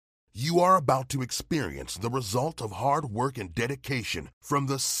You are about to experience the result of hard work and dedication from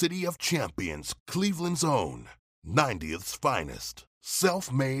the City of Champions, Cleveland's own, 90th's finest.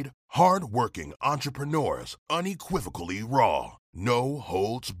 Self-made, hard-working entrepreneurs, unequivocally raw, no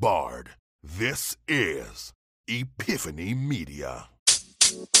holds barred. This is Epiphany Media.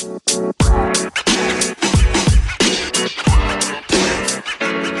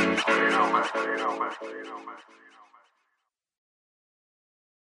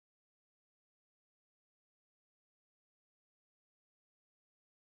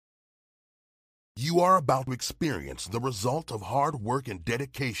 You are about to experience the result of hard work and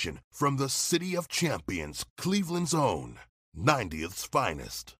dedication from the City of Champions, Cleveland's own, 90th's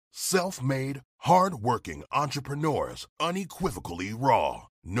finest. Self-made, hard-working entrepreneurs, unequivocally raw,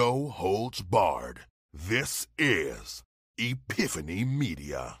 no holds barred. This is Epiphany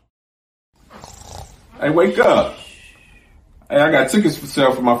Media. Hey, wake up. Hey, I got tickets for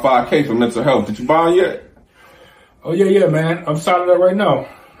sale for my 5K for mental health. Did you buy them yet? Oh, yeah, man. I'm signing up right now.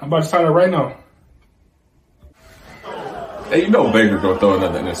 I'm about to sign up right now. Hey, you know Baker's gonna throw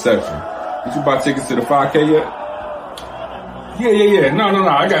another interception. Did you buy tickets to the 5K yet? Yeah. No.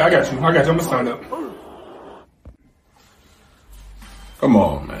 I got you. I'm gonna sign up. Come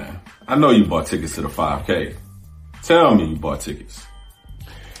on, man. I know you bought tickets to the 5K. Tell me you bought tickets.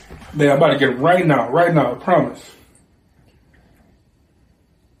 Man, I'm about to get them right now, I promise.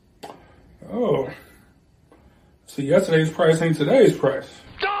 Oh. See, yesterday's price ain't today's price.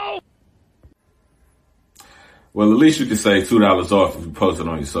 Well, at least you can save $2 off if you post it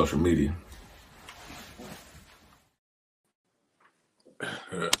on your social media.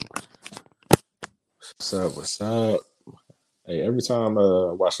 What's up? Hey, every time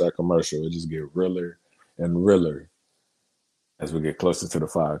I watch that commercial, it just get realer and realer as we get closer to the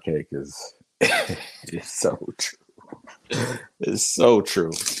 5K because it's so true. It's so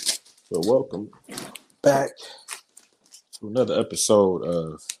true. So welcome back to another episode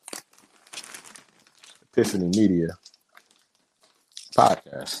of Epiphany Media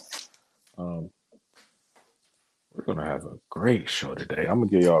podcast. We're going to have a great show today. I'm going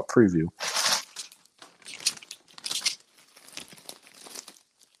to give y'all a preview.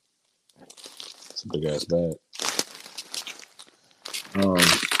 It's a big ass bag.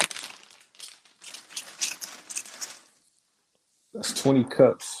 That's 20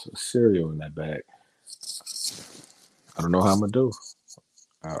 cups of cereal in that bag. I don't know how I'm going to do.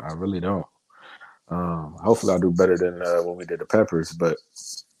 I really don't. Hopefully I'll do better than when we did the peppers, but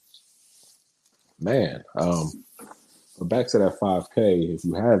man, but back to that 5K. If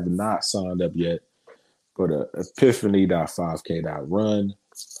you have not signed up yet, go to epiphany.5k.run.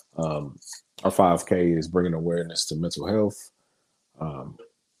 Our 5K is bringing awareness to mental health.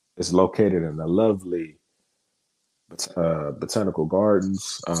 It's located in the lovely botanical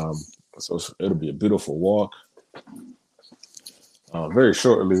gardens. So it'll be a beautiful walk. Very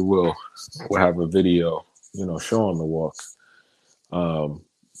shortly, we'll have a video, showing the walk. But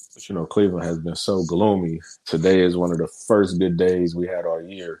Cleveland has been so gloomy. Today is one of the first good days we had all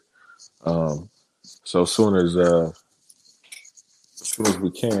year. So as soon as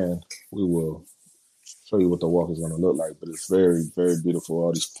we can, we will show you what the walk is going to look like. But it's very, very beautiful.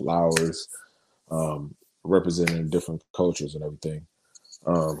 All these flowers, representing different cultures and everything.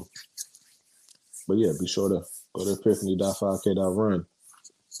 But yeah, be sure to go to epiphany.5k.run.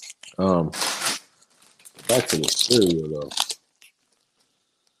 Back to the cereal though.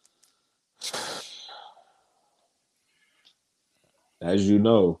 As you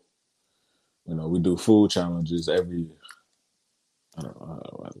know, we do food challenges every, I don't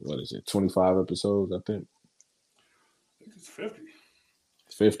know, what is it, 25 episodes, I think? I think it's 50.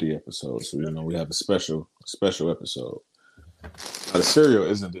 50 episodes. So, we have a special episode. Now, the cereal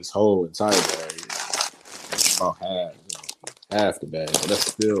isn't this whole entire bag. It's about half the bag, but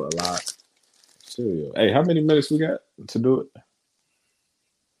that's still a lot of cereal. Hey, how many minutes we got to do it?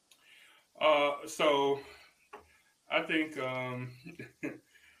 So I think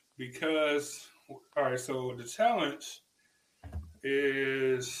because, all right, so the challenge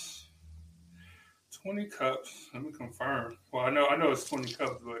is 20 cups. Let me confirm. Well, I know it's 20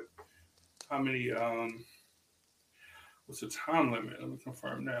 cups, but how many, what's the time limit? Let me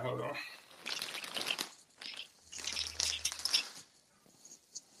confirm that. Hold on.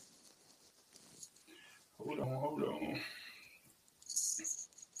 Hold on.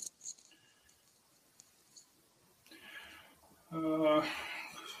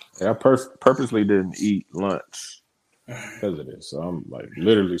 I purposely didn't eat lunch because of this. So I'm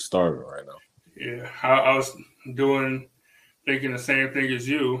literally starving right now. Yeah, I was thinking the same thing as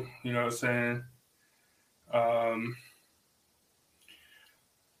you. You know what I'm saying?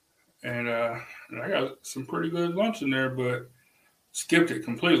 and I got some pretty good lunch in there, but skipped it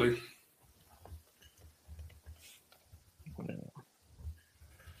completely.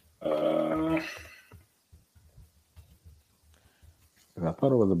 I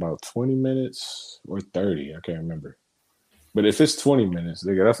thought it was about 20 minutes or 30. I can't remember. But if it's 20 minutes,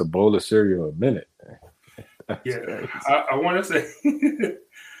 nigga, that's a bowl of cereal a minute. Yeah, I want to say,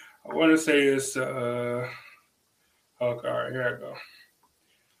 it's. Okay, all right, here I go.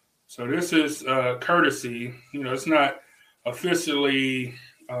 So this is courtesy. You know, it's not officially,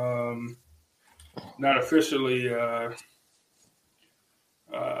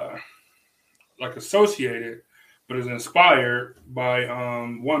 like associated, but is inspired by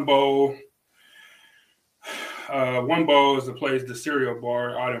One Bowl. One Bowl is the place, the cereal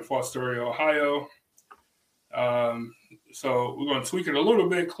bar out in Fostoria, Ohio. So we're going to tweak it a little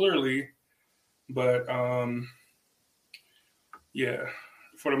bit, clearly, but yeah,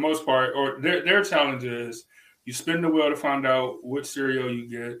 for the most part, or their challenge is you spin the wheel to find out which cereal you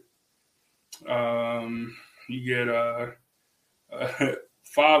get. You get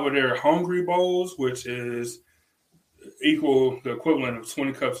 5 of their Hungry Bowls, which is equal the equivalent of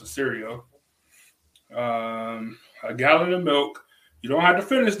 20 cups of cereal. A gallon of milk. You don't have to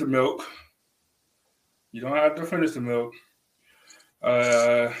finish the milk.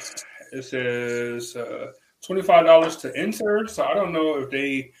 It says $25 to enter. So I don't know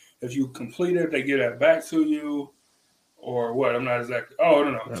if you complete it, they get it back to you or what. I'm not exactly. Oh,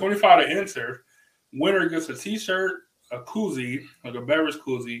 no. $25 to enter. Winner gets a T-shirt, a koozie, like a beverage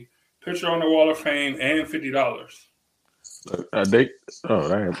koozie, picture on the wall of fame, and $50.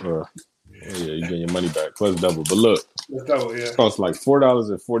 Yeah, you get your money back plus double. But look, it's double, yeah. It costs like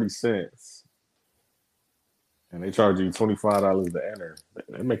 $4.40, and they charge you $25 to enter.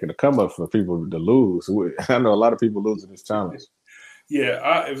 They're making a come up for people to lose. I know a lot of people losing this challenge.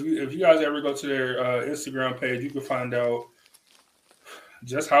 Yeah, if you guys ever go to their Instagram page, you can find out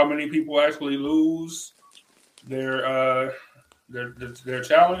just how many people actually lose their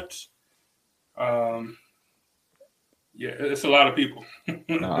challenge. Yeah, it's a lot of people.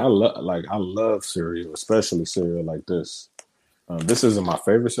 Now, I love cereal, especially cereal like this. This isn't my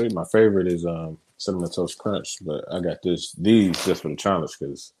favorite cereal. My favorite is Cinnamon Toast Crunch, but I got these just for the challenge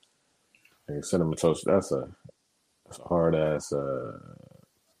because Cinnamon Toast, that's a hard ass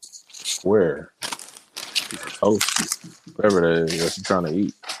square piece of toast, whatever it is that you're trying to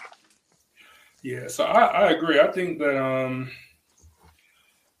eat. Yeah, so I agree. I think that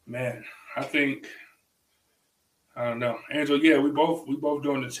I don't know, Angela. Yeah, we both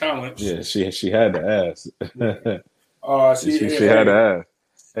doing the challenge. Yeah, she had to ask. She had to ask.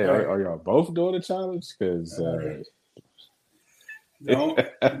 Hey, are y'all both doing the challenge? Because don't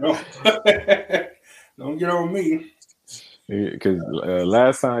get on me. Because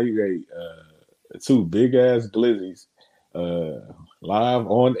last time you ate 2 big ass glizzies live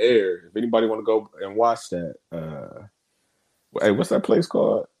on air. If anybody want to go and watch that, hey, what's that place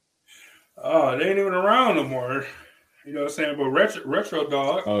called? Oh, they ain't even around no more. You know what I'm saying? But Retro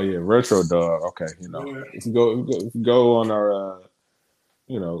Dog. Oh yeah, Retro Dog. Okay, if you go on our,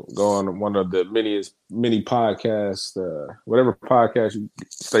 go on one of the mini podcast, whatever podcast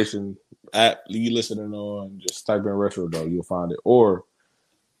station app you listening on, just type in Retro Dog, you'll find it, or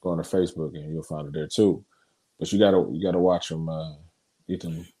go on to Facebook and you'll find it there too. But you gotta watch them eat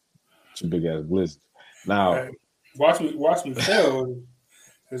them some big ass blizzards. Now, hey, watch me fail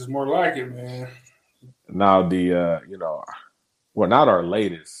is more like it, man. Now not our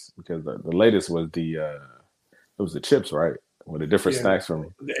latest, because the latest was it was the chips, right? With the different snacks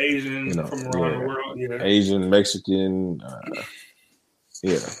from the Asian from around the world, Asian, Mexican,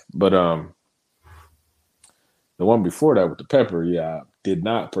 But the one before that with the pepper, I did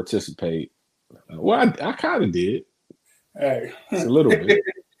not participate. Well, I kind of did. Hey, just a little bit.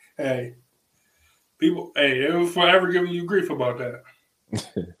 Hey, people. Hey, they were forever giving you grief about that.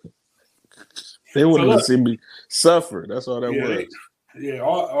 They wanted to see me suffer. That's all that was.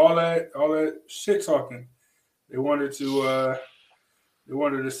 All that shit talking. They wanted to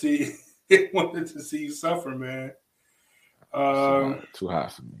see you suffer, man. Too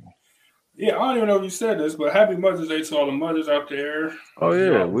hot for me. Yeah, I don't even know if you said this, but happy Mother's Day to all the mothers out there. Oh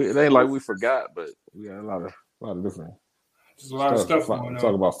yeah, it ain't like we forgot, but we got a lot of different. There's a lot of stuff going on.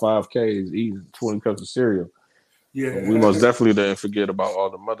 Talk about 5Ks, eating 20 cups of cereal. Yeah, we most definitely didn't forget about all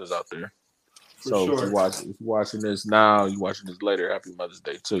the mothers out there. If you're watching this now, you're watching this later, happy Mother's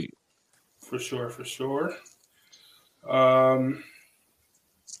Day to you. For sure.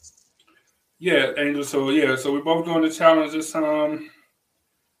 Yeah, Angel. So we're both doing the challenge this time.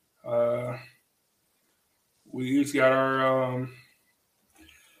 We each got our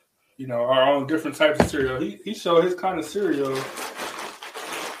our own different types of cereal. He showed his kind of cereal.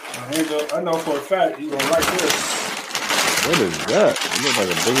 I know for a fact he gonna like this. What is that? It looks like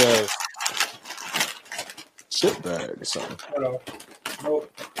a big ass chip bag or something. Hold on.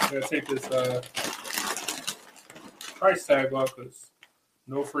 Nope. I gotta take this price tag off because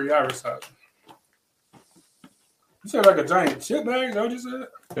no free advertising. You said like a giant chip bag? Is that what you said?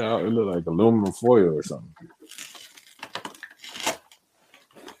 Yeah, it looked like aluminum foil or something.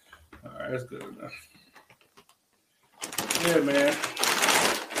 All right, that's good enough. Yeah, man.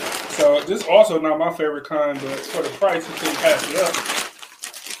 So this is also not my favorite kind, but for the price, you can pass it up.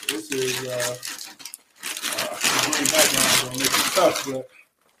 This is the green background gonna make it tough, but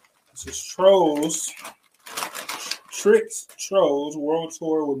this is Trix Trolls World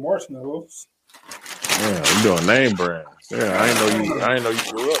Tour with marshmallows. Yeah, you doing name brands. Yeah, I ain't know you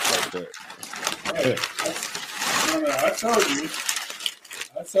grew up like that. Hey,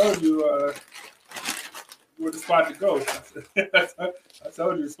 I told you where the spot to go. I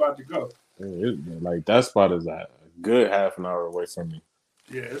told you the spot to go. Yeah, like that spot is a good half an hour away from me.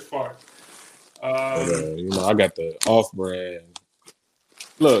 Yeah, it's far. But, I got the off-brand.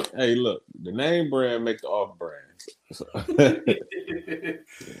 Look, the name brand make the off-brand.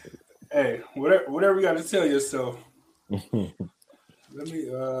 Hey, whatever you got to tell yourself. Let me.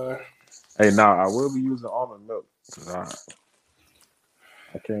 Hey, now I will be using almond milk.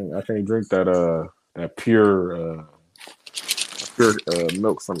 I can't drink that pure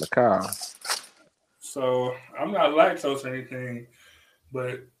milk from the cow. So I'm not lactose or anything,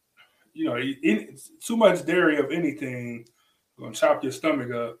 but too much dairy of anything gonna chop your stomach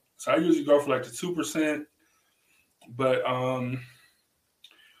up. So I usually go for like the 2%, but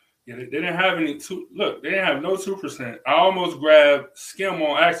they didn't have any. Look, they didn't have no 2%. I almost grabbed Skim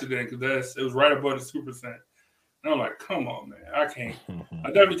on accident because it was right above the 2%. And I'm like, come on, man, I can't. I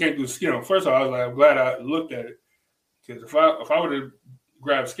definitely can't do Skim. First of all, I was like, I'm glad I looked at it because if I would have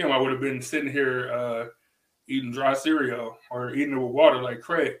grabbed Skim, I would have been sitting here eating dry cereal or eating it with water like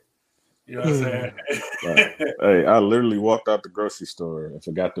Craig. You know what I'm saying? Right. Hey, I literally walked out the grocery store and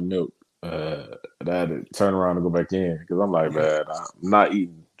forgot the milk. I had to turn around and go back in because I'm like, man, I'm not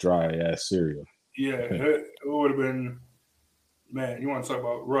eating dry ass cereal. Yeah, it would have been, man. You want to talk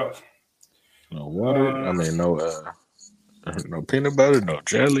about rough? No water. No peanut butter, no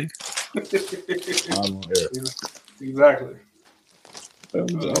jelly. Exactly. I'm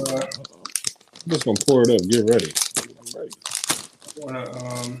just gonna pour it up. Get ready. I'm ready.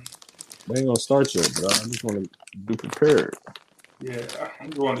 They ain't gonna start yet, but I just want to be prepared. Yeah, I'm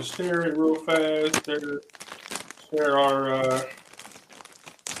going to share it real fast. Share our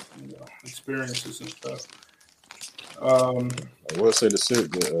experiences and stuff. I will say the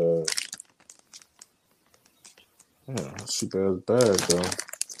cheap ass bag though.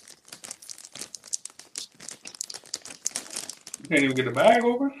 You can't even get the bag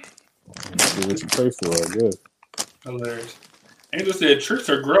open? See what you pay for, I guess. Hilarious. Angel said Trix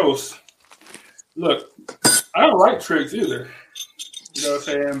are gross. Look, I don't like Trix either. You know what I'm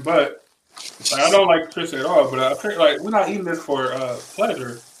saying? But I don't like Trix at all. But I think we're not eating this for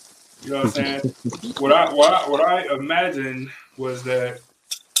pleasure. You know what I'm saying? What I imagined was that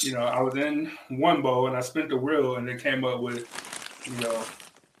I was in one bowl and I spent the wheel and they came up with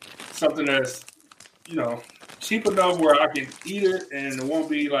something that's cheap enough where I can eat it and it won't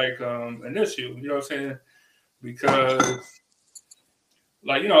be like an issue. You know what I'm saying? Because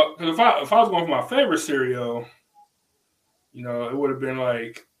because if I was going for my favorite cereal, it would have been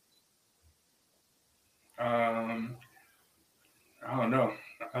like I don't know.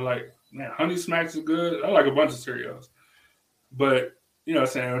 I like Honey Smacks is good. I like a bunch of cereals, but you know what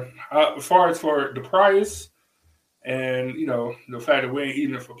I'm saying. As far as for the price and the fact that we ain't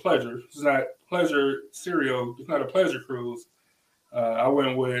eating it for pleasure, it's not pleasure cereal. It's not a pleasure cruise. I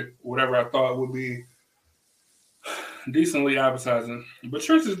went with whatever I thought would be decently appetizing. But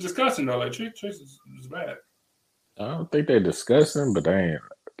Trix is disgusting though. Like Trix is bad. I don't think they're disgusting, but they ain't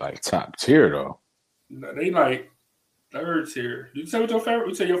like top tier though. No, they like third tier. Did you say what your favorite?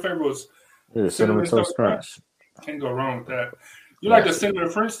 You said your favorite was Cinnamon Toast Crunch. Can't go wrong with that. You like the cinnamon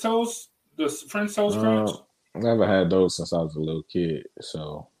French toast? The French toast crunch? I never had those since I was a little kid,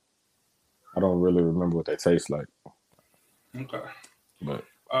 so I don't really remember what they taste like. Okay. But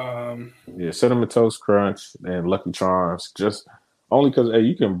Cinnamon Toast Crunch and Lucky Charms, just only because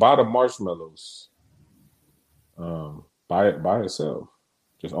you can buy the marshmallows by itself.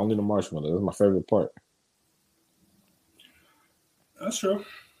 Just only the marshmallows. That's my favorite part. That's true.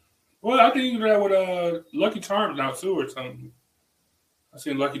 Well, I think you can do that with Lucky Charms now too, or something. I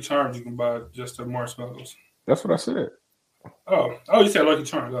seen Lucky Charms you can buy just the marshmallows. That's what I said. Oh, you said Lucky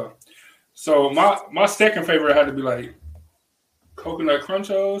Charms. Oh, So my second favorite had to be like coconut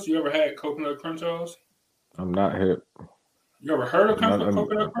crunchos. You ever had coconut crunchos? I'm not hip. You ever heard of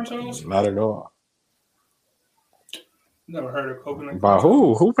coconut crunchos? Not at all. Never heard of coconut crunchos. By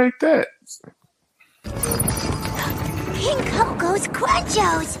who? Who baked that? King Coco's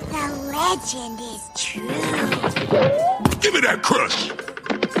Crunchos. The legend is true. Give me that crush.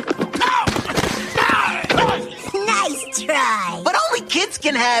 Nice try. But only kids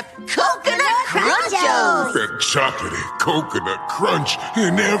can have Coconut Crunchos. That chocolatey coconut crunch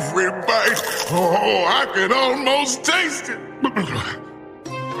in every bite. Oh, I can almost taste it.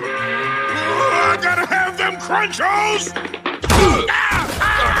 I gotta have them crunchos.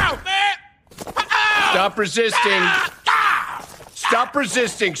 Stop resisting. Stop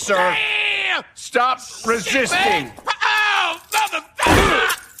resisting, sir. Stop resisting.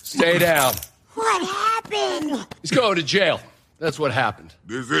 Stay down. What happened? He's going to jail. That's what happened.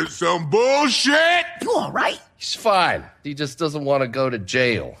 This is some bullshit. You all right? He's fine. He just doesn't want to go to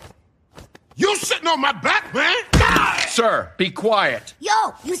jail. You sitting on my back, man. Sir, be quiet. Yo,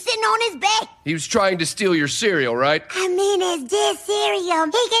 you sitting on his back? He was trying to steal your cereal, right? I mean, it's this cereal.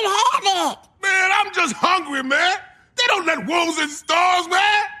 He can have it. Man, I'm just hungry, man. They don't let wolves in stores,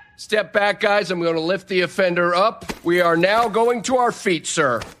 man. Step back, guys. I'm going to lift the offender up. We are now going to our feet,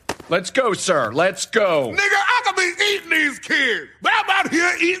 sir. Let's go, sir. Let's go. Nigga, I could be eating these kids, but I'm out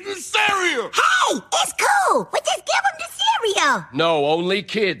here eating cereal. Hey, it's cool. We just give him the cereal. No, only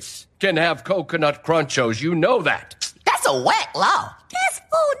kids can have coconut crunchos. You know that. That's a whack law. This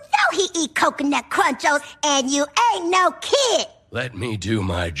fool know he eat Coconut Crunchos, and you ain't no kid. Let me do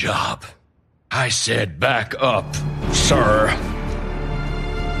my job. I said back up, sir.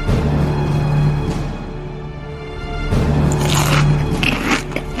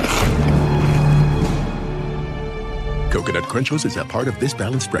 Coconut Crunchos is a part of this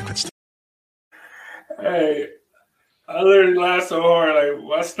balanced breakfast. Hey, I literally laughed so hard. Like,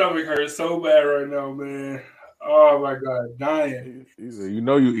 my stomach hurts so bad right now, man. Oh, my God. Dying. He said, you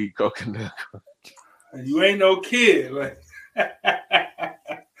know you eat coconut. And you ain't no kid. Like, You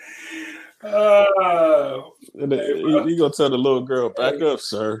gonna tell the little girl, back up,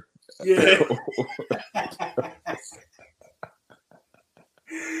 sir. yeah.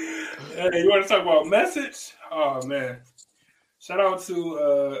 Hey, you want to talk about Message? Oh, man. Shout out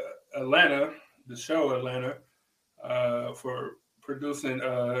to Atlanta, the show Atlanta, for producing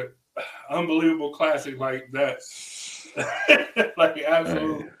unbelievable classic like that. Like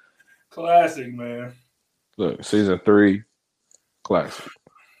absolute classic, man. Look, season 3, classic.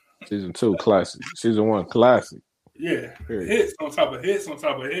 Season 2, classic. Season 1, classic. Yeah, Period. hits on top of hits on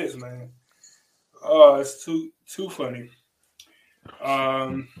top of hits, man. Oh, it's too funny.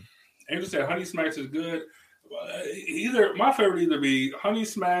 Angel said Honey Smacks is good. Either my favorite either be Honey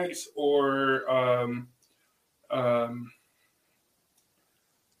Smacks or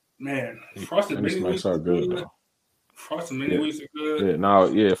man, Frosted Honey Mini Wheats Smacks are are good good. though. Frosted Mini Wheats are good. Yeah, now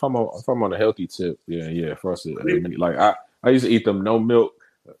if I'm on a healthy tip, frosted. Like I used to eat them no milk.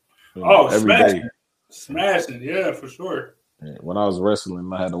 Oh, every day. Smashing, yeah, for sure. Yeah, when I was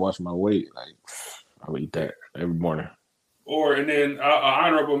wrestling, I had to watch my weight. Like I would eat that every morning. And then an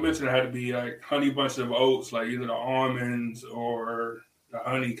honorable mention had to be like Honey Bunch of Oats, like either the almonds or the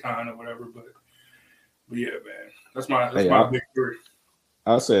honey kind or whatever. But yeah, man, that's my big three.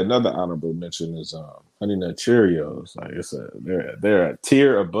 I'll say another honorable mention is Honey Nut Cheerios. Like they're a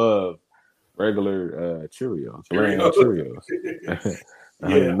tier above regular Cheerios. Cheerios.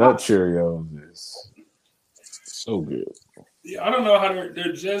 Honey Nut Cheerios is so good. Yeah, I don't know how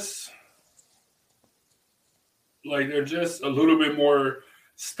they're just a little bit more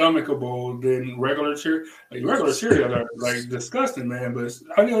stomachable than regular Cheerios. Like regular Cheerios are like disgusting, man. But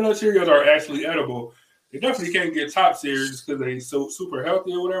Honey Nut Cheerios are actually edible. They definitely can't get top tier just because they're so super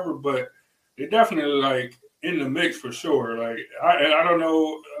healthy or whatever. But they definitely like in the mix for sure. Like I don't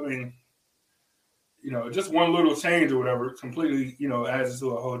know. I mean, just one little change or whatever completely adds to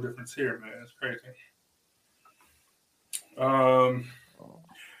a whole different tier, man. It's crazy. But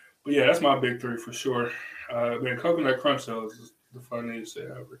yeah, that's my big three for sure. Man, Coconut Crunchos is the funniest shit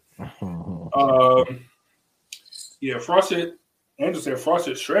ever. Yeah, Frosted. Angel said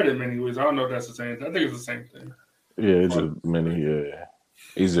Frosted Shredded Mini Wheats. I don't know if that's the same. I think it's the same thing. Yeah, it's a mini. Yeah,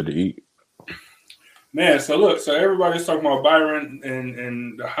 easier to eat. Man, so everybody's talking about Byron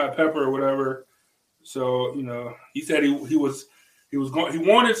and the hot pepper or whatever. So he said he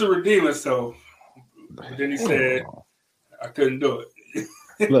wanted to redeem himself, but then he said I couldn't do it.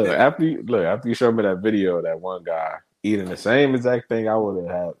 Look, after you showed me that video of that one guy eating the same exact thing I would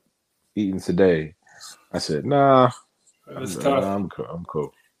have eaten today, I said, nah, It's tough. I'm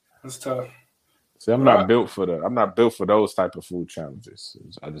cool. That's tough. See, I'm But not built for those type of food challenges.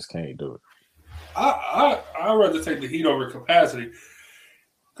 I just can't do it. I'd rather take the heat over capacity.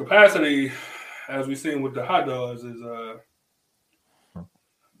 Capacity, as we've seen with the hot dogs, is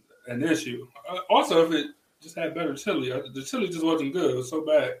an issue. Also, if it just had better chili, the chili just wasn't good. It was so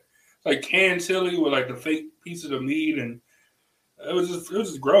bad. It's like canned chili with like the fake pieces of meat, and it was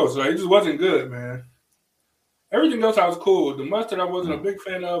just gross. Like, it just wasn't good, man. Everything else I was cool. The mustard I wasn't a big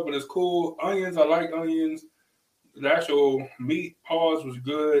fan of, but it's cool. Onions, I like onions. The actual meat pause was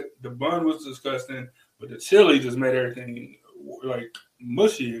good. The bun was disgusting, but the chili just made everything like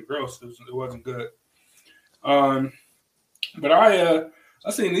mushy and gross. It wasn't good. But I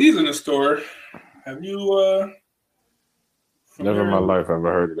seen these in the store. Have you? Never in my life have I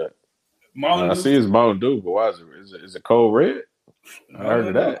heard of that. Mountain I see it's Mountain Dew, but why is it Cold Red? I heard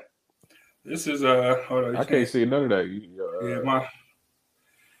of that. This is hold on. I can't see none of that.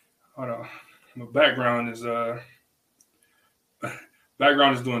 Hold on. My background is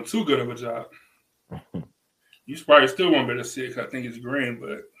doing too good of a job. You probably still won't be able to see it because I think it's green,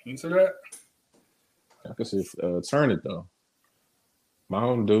 but you see that? I can see turn it though.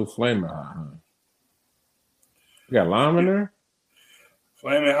 Mountain Dew Flaming Hot, huh? You got lime in there?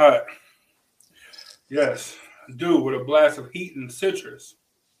 Flaming Hot. Yes. Dew with a blast of heat and citrus.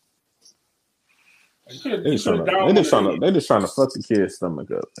 They just trying to fuck the kid's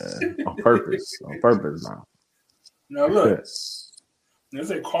stomach up, man. On purpose. On purpose now. Now look.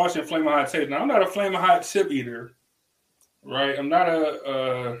 There's a caution Flaming Hot taste. Now I'm not a Flaming Hot chip eater. Right? I'm not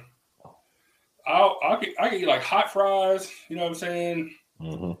I can eat like hot fries, you know what I'm saying?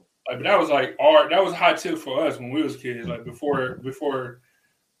 Mm-hmm. Like, but that was hot chip for us when we was kids, like before the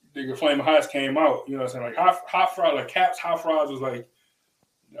Flaming Hots came out, you know what I'm saying? Like hot fries, like Cap's hot fries was like,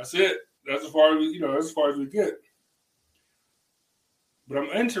 that's it. That's as far as we get. But I'm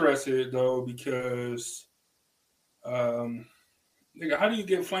interested though because, nigga, how do you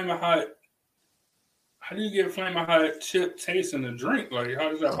get Flaming Hot chip taste in a drink? Like,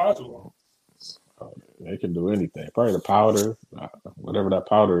 how is that possible? They can do anything. Probably the powder, whatever that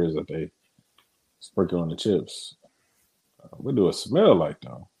powder is that they sprinkle on the chips. What do it smell like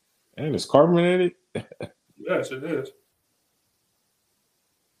though? And it's carbonated. Yes, it is.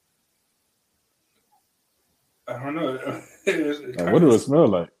 I don't know. What do it smell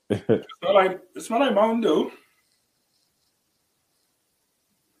like? It smell like Mountain Dew.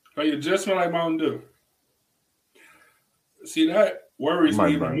 Like it just smell like Mountain Dew. See, that worries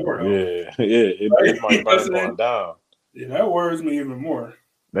me even more. Yeah, it might burn going down. Yeah, that worries me even more.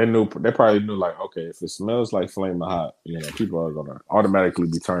 They probably knew, like, okay, if it smells like Flaming Hot, you know, people are gonna automatically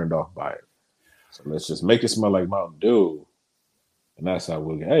be turned off by it. So let's just make it smell like Mountain Dew, and that's how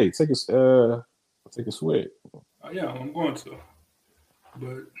we'll get. Hey, take a swig. Yeah, I'm going to,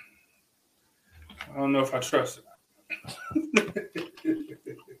 but I don't know if I trust it.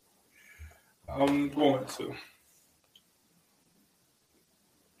 I'm going to.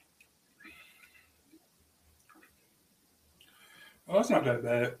 Oh, it's not that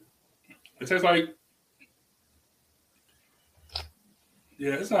bad. It tastes like,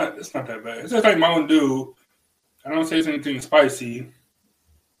 yeah, it's not that bad. It tastes like Mountain Dew. I don't taste anything spicy.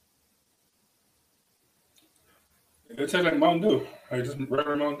 It tastes like Mountain Dew, like just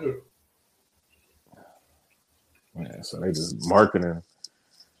regular Mountain Dew. Yeah, so they just marketing.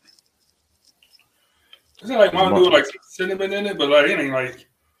 It's not like Mountain Dew with like some cinnamon in it, but like it ain't like,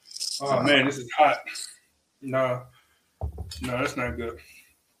 oh man, this is hot. No, that's not good.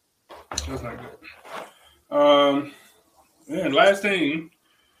 That's not good. And last thing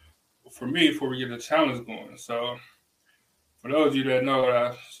for me before we get the challenge going. So for those of you that know that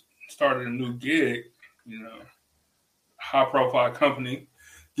I started a new gig, you know, high profile company,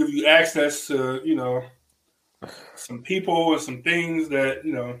 give you access to, you know, some people and some things that,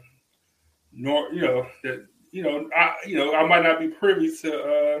 I might not be privy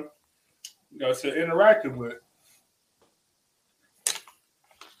to, to interacting with.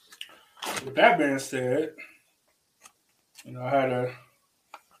 With that being said, I had to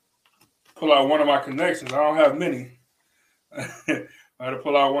pull out one of my connections. I don't have many. I had to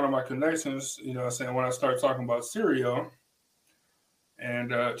pull out one of my connections, when I start talking about cereal. And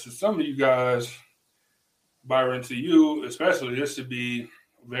to some of you guys, Byron, to you especially, this should be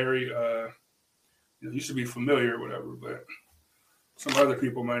very, you should be familiar or whatever, but some other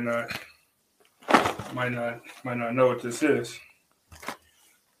people might not know what this is.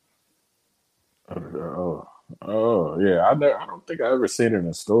 Oh, yeah. I don't think I ever seen it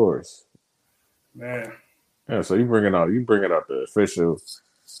in stores. Man. Yeah, so you bring it out the official.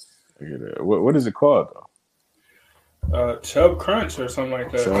 What is it called though? Chub Crunch or something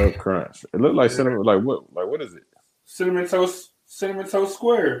like that. Chub Crunch. It looked like cinnamon. Like what is it? Cinnamon toast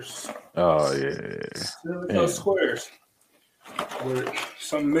squares. Oh yeah. Cinnamon toast squares. With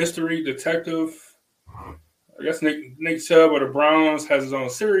some mystery detective. I guess Nick Chubb of the Browns has his own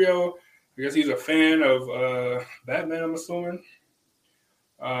cereal. I guess he's a fan of Batman, I'm assuming.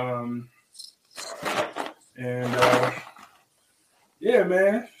 Yeah,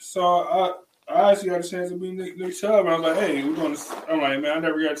 man. So I actually got a chance to meet Nick Chubb. And I was like, hey, we're going to. I'm like, man, I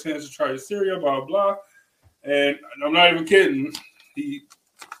never got a chance to try your cereal, blah, blah. And I'm not even kidding. He,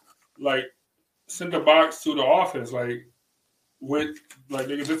 like, sent a box to the office, like, with, like,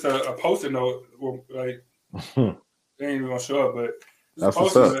 just a Post-it note. Like, they ain't even going to show up, but that's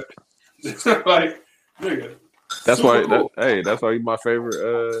what's up. Like, nigga. That's why, cool. That's why he's my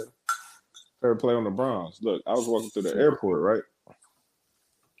favorite play on the Browns. Look, I was walking through the airport, right?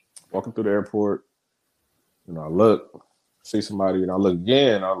 Walking through the airport, I look, see somebody, and I look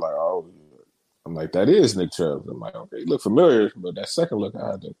again. I'm like, that is Nick Chubb. I'm like, okay, you look familiar, but that second look,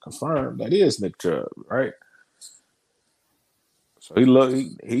 I had to confirm that is Nick Chubb, right? So he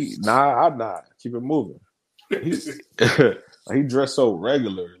nod, keep it moving. He dressed so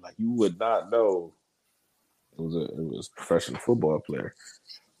regular, like you would not know it was a professional football player.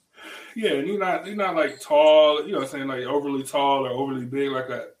 Yeah, and he's not like tall, you know what I'm saying, like overly tall or overly big like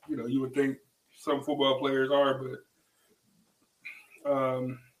that, you would think some football players are, but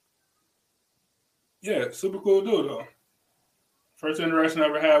yeah, super cool dude though. First interaction I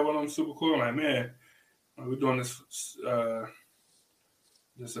ever had with him, super cool. I'm like, man, we're doing this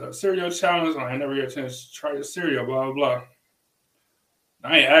cereal challenge. I never got a chance to try the cereal, blah, blah, blah.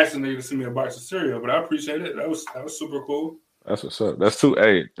 I ain't asking nigga to send me a box of cereal, but I appreciate it. That was super cool. That's what's up. That's 2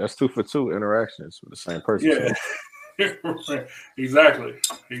 for 2 interactions with the same person. Yeah. Exactly.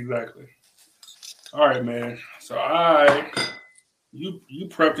 All right, man. So you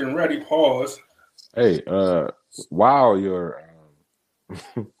prepped and ready, pause. Hey, while you're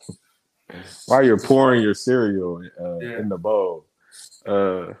pouring your cereal in the bowl,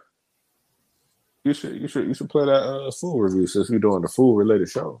 you should play that food review since we're doing the food related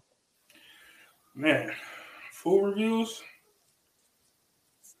show. Man, food reviews?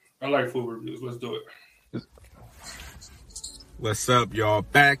 I like food reviews. Let's do it. What's up, y'all?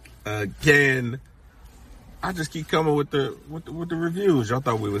 Back again. I just keep coming with the reviews. Y'all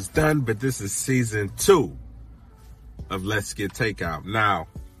thought we was done, but this is season 2 of Let's Get Takeout. Now,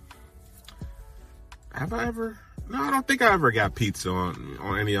 have I ever? No, I don't think I ever got pizza on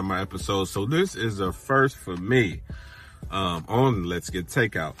any of my episodes. So this is a first for me on Let's Get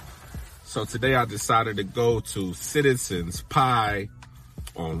Takeout. So today I decided to go to Citizens Pie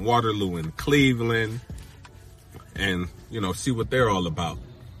on Waterloo in Cleveland and, see what they're all about.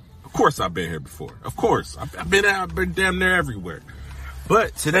 Of course, I've been here before. Of course, I've been damn near everywhere.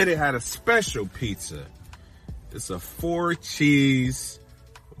 But today they had a special pizza. It's a 4-cheese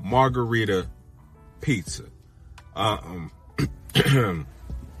margarita pizza.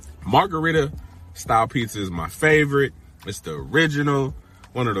 Margarita style pizza is my favorite. It's the original,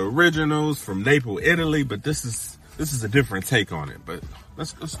 one of the originals from Naples, Italy. But this is a different take on it. But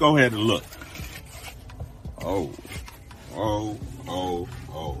let's go ahead and look. Oh. Wow.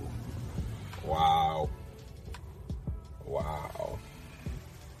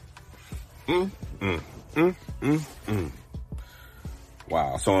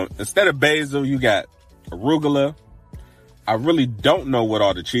 Wow. So instead of basil, you got arugula. I really don't know what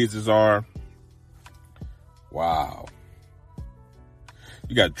all the cheeses are. Wow.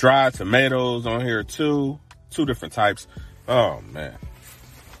 You got dried tomatoes on here too. 2 different types. Oh man.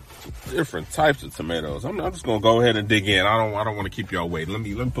 Different types of tomatoes. I'm just gonna go ahead and dig in. I don't want to keep y'all waiting. Let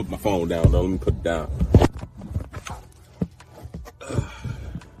me put my phone down though. Let me put it down. All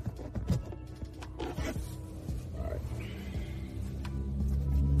right.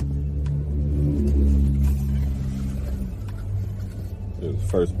 Here's the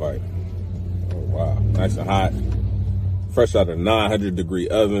first bite. Oh wow, nice and hot. Fresh out of a 900-degree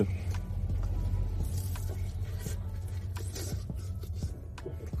oven.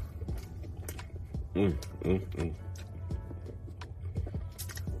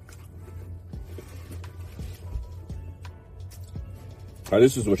 Now,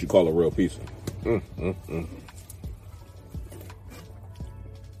 this is what you call a real pizza. Look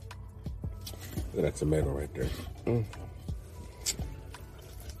at that tomato right there.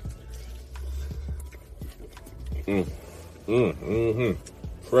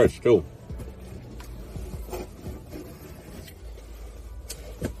 Fresh too.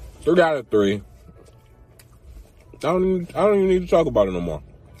 3 out of 3. I don't even need to talk about it no more.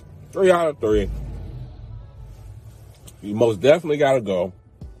 3 out of 3. You most definitely got to go.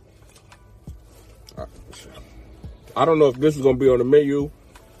 I don't know if this is going to be on the menu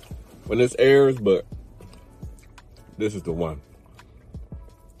when this airs, but this is the one.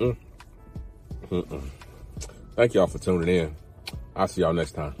 Thank y'all for tuning in. I'll see y'all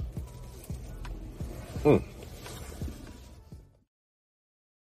next time.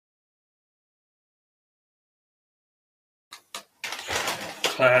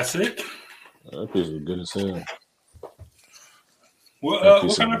 Classic. That pizza was good as hell. What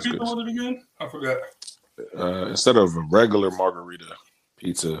kind of pizza was it again? I forgot. Instead of a regular margarita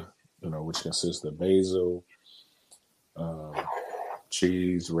pizza, which consists of basil,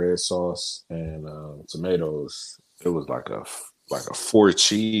 cheese, red sauce, and tomatoes, it was like a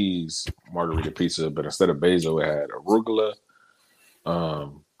 4-cheese margarita pizza, but instead of basil, it had arugula.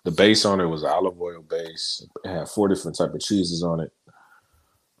 The base on it was olive oil base. It had 4 different type of cheeses on it,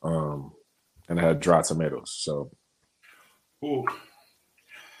 and it had dry tomatoes. So, ooh.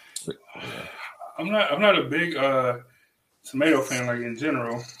 Yeah. I'm not a big tomato fan, like in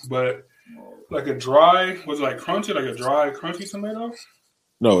general, but like a dry, was it like crunchy, like a dry crunchy tomato?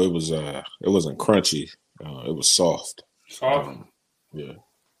 No, it wasn't crunchy. It was soft. Soft. Yeah.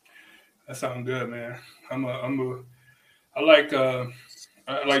 That sounds good, man. I like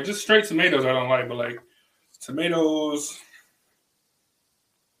just straight tomatoes. I don't like, but like tomatoes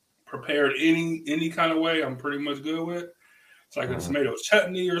prepared any kind of way, I'm pretty much good with. It's like a tomato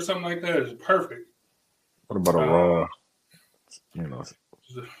chutney or something like that. It's perfect. What about a raw?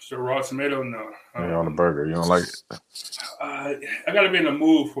 Just a raw tomato? No. On a burger, you don't like it? I got to be in the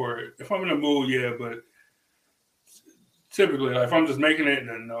mood for it. If I'm in the mood, yeah, but typically, like, if I'm just making it,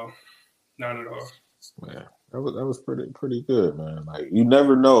 then no, not at all. Yeah, that was pretty good, man. Like, you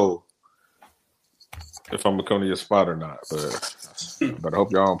never know if I'm gonna come to your spot or not, but I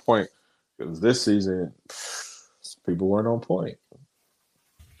hope y'all on point, because this season people weren't on point.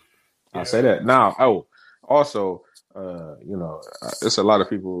 I'll say that. Now, also, it's a lot of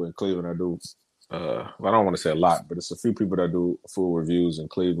people in Cleveland that do, I don't want to say a lot, but it's a few people that do food reviews in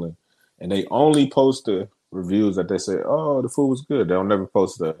Cleveland, and they only post the reviews that they say, oh, the food was good. They'll never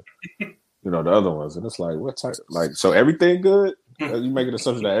post the other ones. And it's like, what type? Like, so everything good? You make an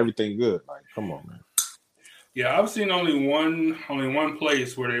assumption that everything good. Like, come on, man. Yeah, I've seen only one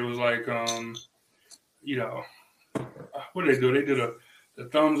place where they was like, what did they do? They did the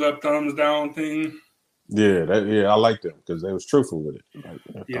thumbs up, thumbs down thing. Yeah, I like them because they was truthful with it. Like,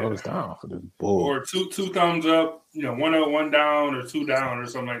 thumbs down for this bull. Or two thumbs up, 1 up, 1 down, or 2 down, or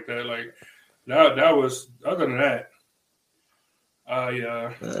something like that. Like that was, other than that, I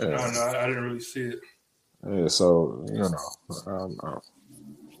didn't really see it. Yeah, so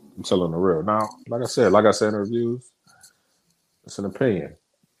I'm telling the real. Now, like I said in the reviews, it's an opinion.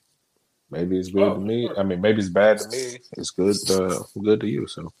 Maybe it's good to me. Sure. I mean, maybe it's bad to me. It's good to you.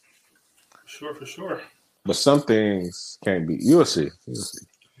 So, for sure. But some things can't be. You'll see.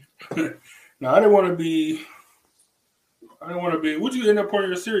 Now, I didn't want to be. What'd you end up pouring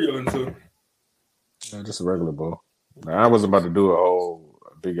your cereal into? Just a regular bowl. Now, I wasn't about to do a whole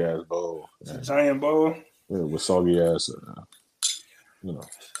big ass bowl. A giant bowl. Yeah, with soggy ass. Yeah,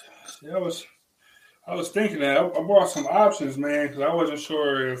 I was thinking that I brought some options, man, because I wasn't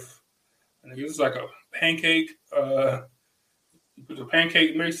sure if it's like a pancake. You put the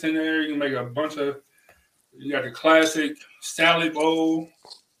pancake mix in there. You can make a bunch of. You got the classic salad bowl.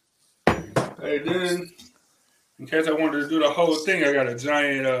 And then, in case I wanted to do the whole thing, I got a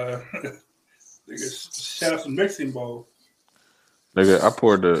giant chef's mixing bowl. Nigga, I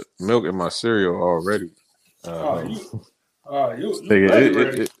poured the milk in my cereal already. My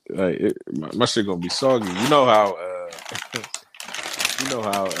shit gonna be soggy. You know how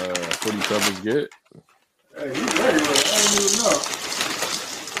footy covers get. Hey, you ready? I didn't even know.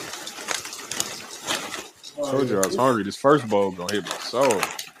 I told you I was hungry. This first bowl gonna hit my soul.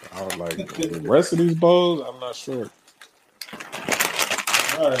 I was like, the rest of these bowls, I'm not sure.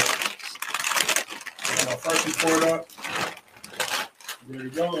 All right. Got my first pour it up. There you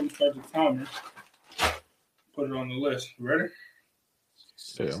go. Let me start the timer. Put it on the list. You ready?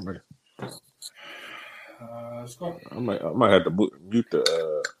 Yeah, I'm ready. Let's go. I might have to mute the.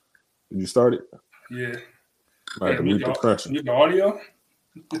 Did you start it? Yeah. I have to mute the crunch. Mute the audio?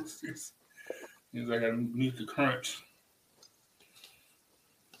 Means I gotta mute the crunch.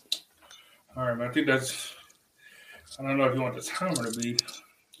 All right, man. I think that's. I don't know if you want the timer to be.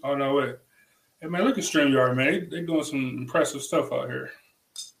 Oh, no, wait. Hey, man, look at StreamYard, man. They doing some impressive stuff out here.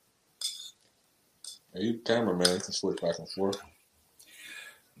 Hey, you cameraman, you can switch back and forth.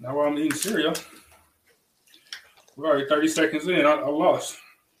 Now while I'm eating cereal. We're already 30 seconds in. I lost.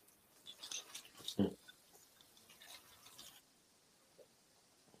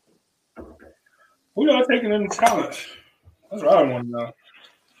 Who y'all taking in the challenge? That's what I want to know.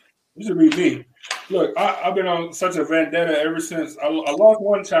 This should be me. Look, I've been on such a vendetta ever since I lost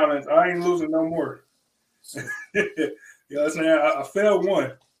one challenge. I ain't losing no more. You know what I'm saying? I failed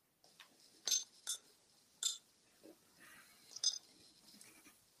one.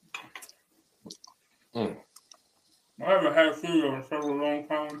 I haven't had cereal in such a long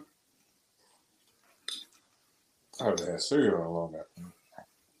time. I haven't had cereal in a long time.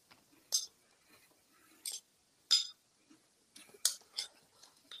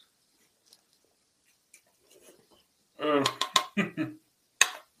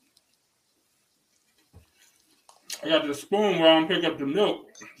 I got the spoon where I'm pick up the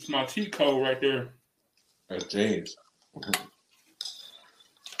milk. It's my tea code right there. That's James. I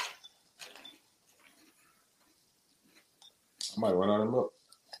might run out of milk.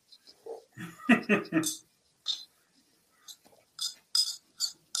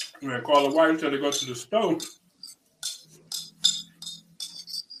 Man, call the wife till they go to the stove.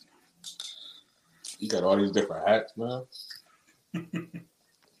 You got all these different hats, man.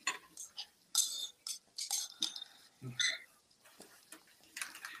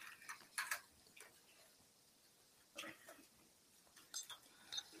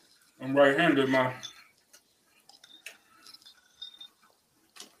 I'm right-handed. My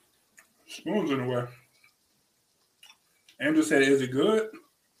spoon's in the way. Andrew said, "Is it good?"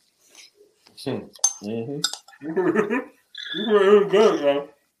 Mm-hmm. It was good, though.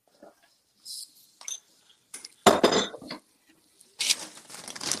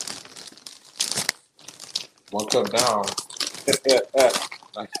 One cup down.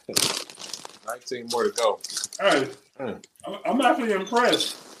 19 more to go. Hey, I'm actually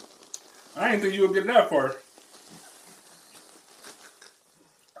impressed. I didn't think you would get that far.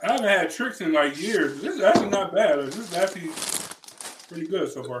 I haven't had tricks in like years. This is actually not bad. This is actually pretty good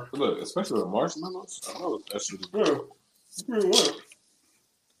so far. Look, especially with marshmallows. I know that shit is good. Yeah, it's pretty good.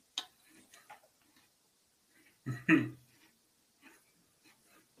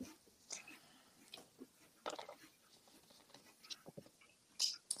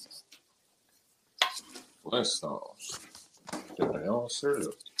 Flintstones. Get their own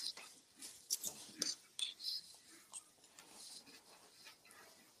cereal.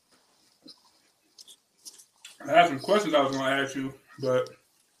 I had some questions I was going to ask you, but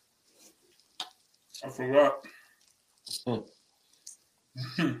I forgot.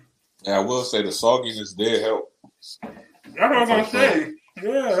 Yeah, I will say the sogginess did help. That's what I was going to say.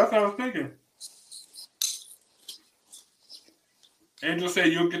 Yeah, that's what I was thinking. Angel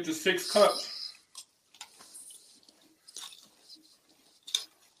said you'll get the 6 cups.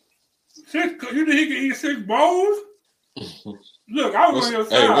 6 cups? You think he can eat 6 bowls? Look, I was on your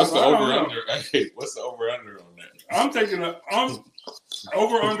side. Hey, what's the over-under? Hey, what's the over-under on that? I'm taking I'm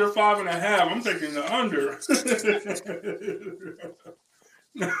over under 5.5. I'm taking the under.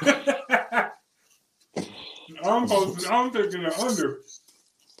 I'm taking the under.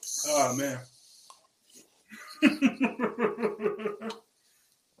 Oh man.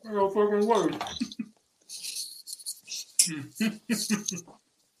 I don't fucking work.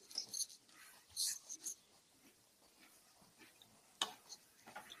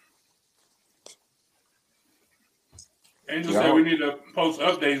 Angel said we need to post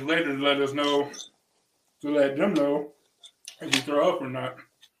updates later to let us know, to let them know if you throw up or not.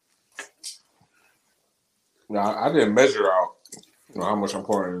 No, I didn't measure out, how much I'm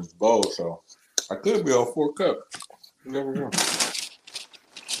pouring in this bowl, so I could be on 4 cups. You never know.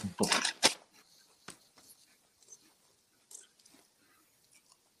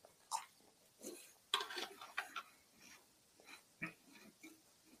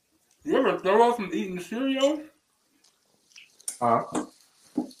 You ever throw up from eating cereal?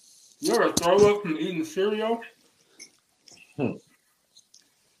 You ever throw up from eating cereal?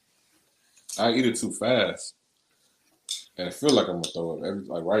 I eat it too fast, and I feel like I'm gonna throw up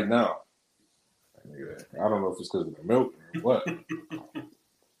like right now. I don't know if it's because of the milk or what. It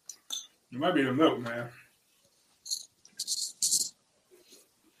might be the milk, man.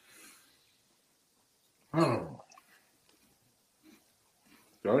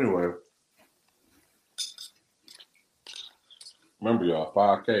 So anyway, remember y'all,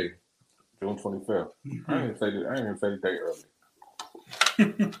 5K, June 25th. I ain't even say the date early.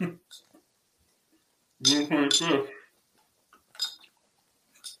 June 25th.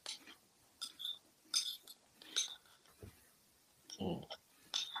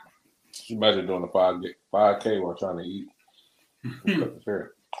 You imagine doing the 5K while trying to eat.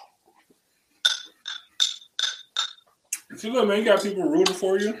 See, look, man, you got people rooting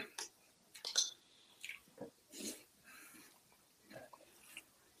for you.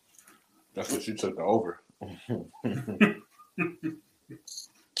 That's what you took over.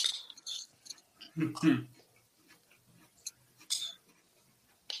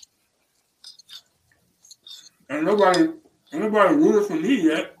 Ain't nobody rooted for me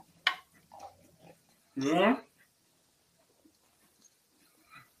yet. Yeah.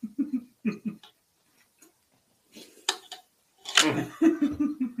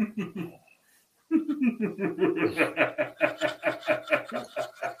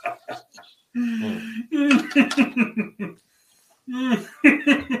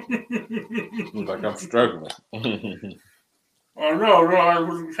 Looks like I'm struggling. Oh no, I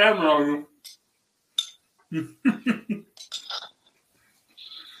put some camera on you.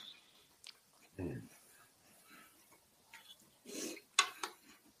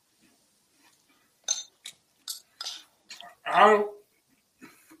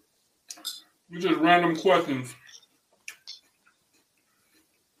 Just random questions.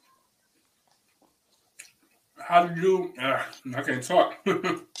 How do you? I can't talk.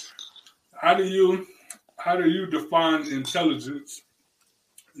 How do you define intelligence,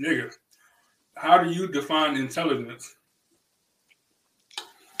 nigga? How do you define intelligence?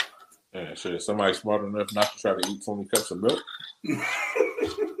 Yeah, shit. Somebody smart enough not to try to eat 20 cups of milk.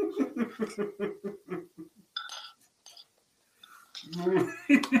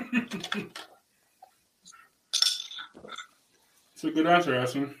 It's a good answer,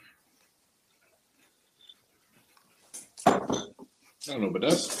 Ashton. I don't know, but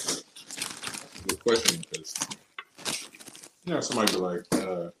that's a good question because somebody be like,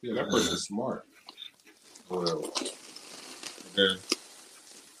 yeah, that person's smart. Well, then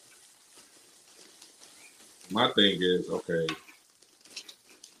my thing is, okay,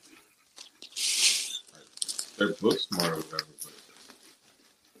 they're book smart or whatever, but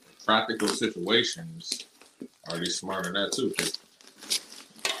practical situations, are they smart in that too?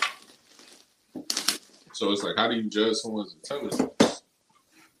 So it's like, how do you judge someone's intelligence?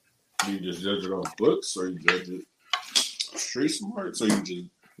 Do you just judge it on books, or you judge it street smarts, or you just,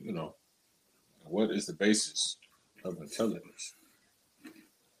 what is the basis of intelligence?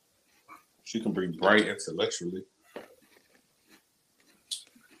 She can be bright intellectually.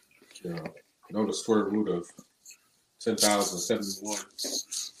 Know the square root of 10,071,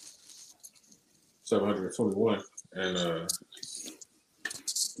 721, and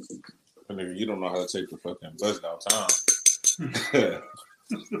you don't know how to take the fucking bus downtown.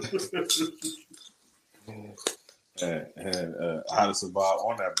 and how to survive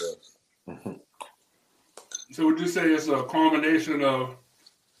on that bus. So would you say it's a combination of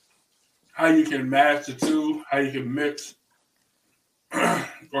how you can match the two, how you can mix,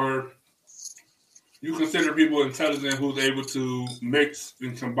 or you consider people intelligent who's able to mix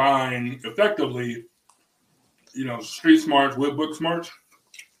and combine effectively, street smarts with book smarts?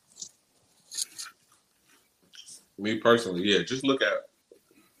 Me personally, yeah. Just look at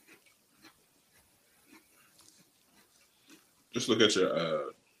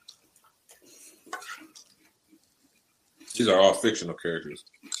your. These are all fictional characters.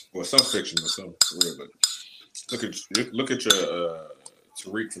 Well, some fictional, some real. But look at your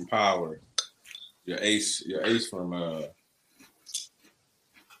Tariq from Power, your Ace from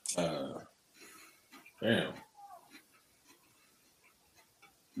damn.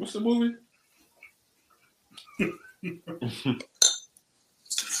 What's the movie?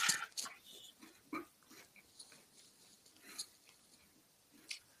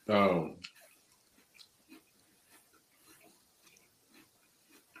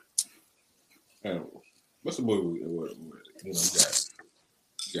 What's the movie?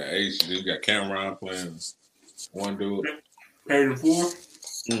 You got Ace, you got Cameron playing one dude. Paid in full.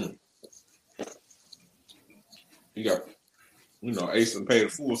 You got, Ace and Paid in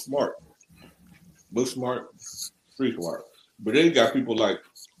Full smart, book smart, street smart. But then you got people like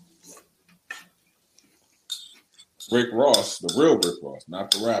Rick Ross, the real Rick Ross,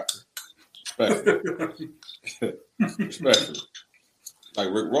 not the rapper. Especially. Like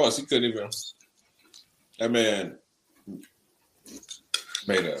Rick Ross, he couldn't even. That man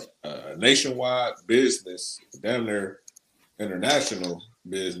made a nationwide business, damn near international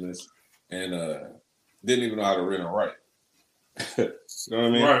business, and didn't even know how to read and write. You know what I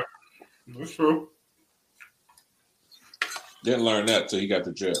mean? Right. That's true. Didn't learn that till he got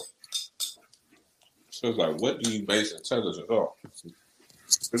to jail. So it's like, what do you base intelligence off?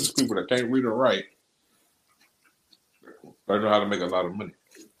 There's people that can't read or write, but know how to make a lot of money.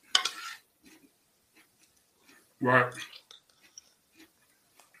 Right.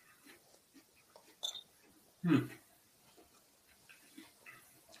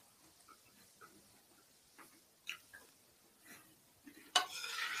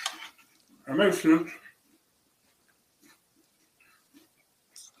 That makes sense.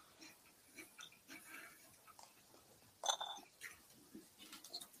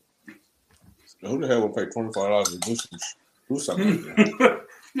 Who the hell will pay $25 to do something like that?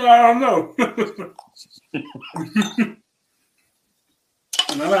 No, I don't know.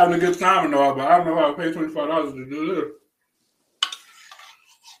 And I'm having a good time and all, but I don't know how to pay $25 to do this.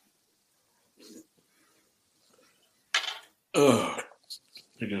 Ugh.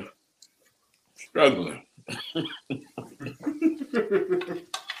 Nigga. Struggling.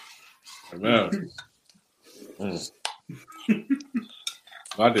 Man.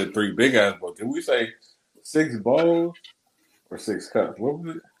 I did 3 big ass bowls. Did we say 6 bowls or 6 cups? What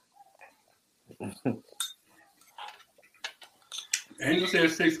was it? Angel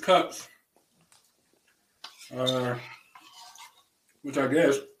said 6 cups. Which I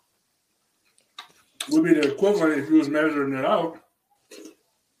guess would be the equivalent if you was measuring it out.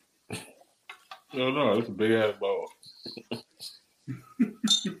 No, it's a big ass bowl.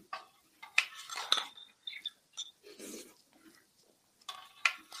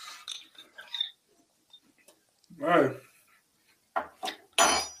 All right. I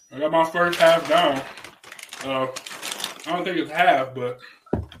got my first half down. I don't think it's half, but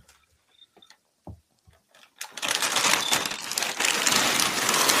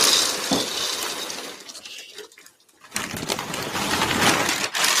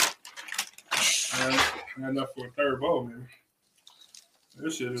I got enough for a third bowl, man.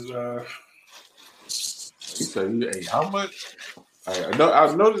 This shit is You say you ate how much? I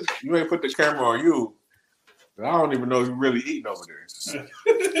noticed you ain't put the camera on you. But I don't even know if you really eating over there. yeah,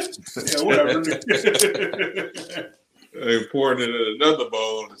 whatever. They poured it in another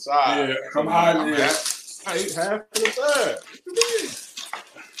bowl on the side. Yeah, I'm hiding it. I ate half of the bag.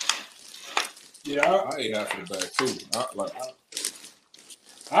 Yeah, I ate half of the bag too.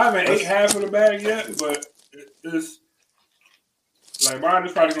 I haven't ate half of the bag yet, but it's like mine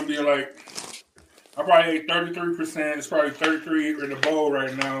is probably gonna be like I probably ate 33%. It's probably 33 in the bowl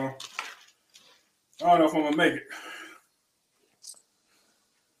right now. I don't know if I'm gonna make it.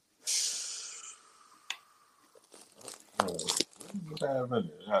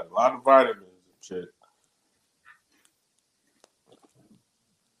 It had a lot of vitamins and shit.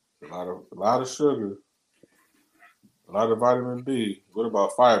 A lot of sugar. A lot of vitamin B. What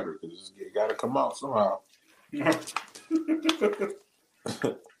about fiber? Because it got to come out somehow. That's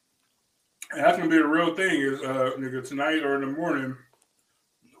gonna be the real thing. Is nigga tonight or in the morning,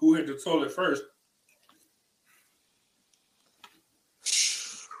 who hit the toilet first?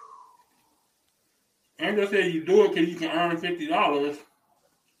 Angela said you do it because you can earn $50.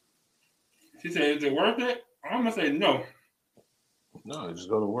 She said, "Is it worth it?" I'm gonna say no. No, just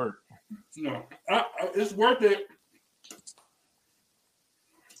go to work. No, it's worth it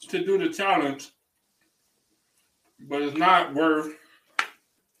to do the challenge, but it's not worth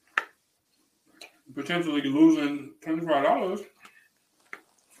potentially losing $25.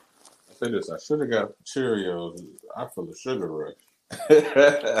 I say this: I should have got Cheerios. I feel a sugar rush.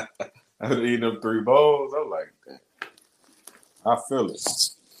 I was eating them 3 bowls. I'm like, damn. I feel it.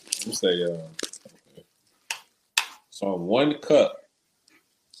 You say, okay. So in 1 cup,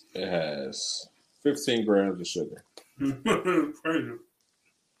 it has 15 grams of sugar. Crazy.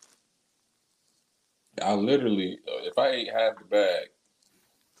 I literally, if I ate half the bag,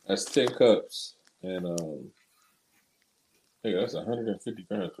 that's 10 cups, and that's 150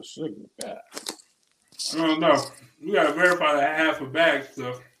 grams of sugar. God. I don't know. We gotta verify that half a bag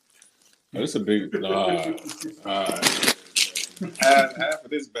stuff. Oh, it's a big half of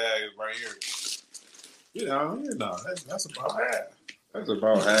this bag is right here. That's about half. That's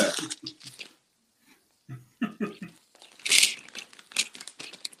about half.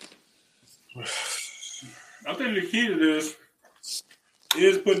 I think the key to this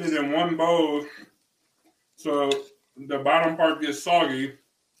is putting it in one bowl so the bottom part gets soggy,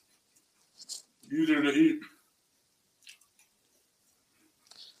 easier to eat.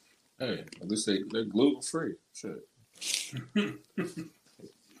 Hey, at least they're gluten free. Shit.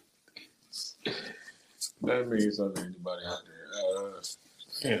 That means something to anybody out there.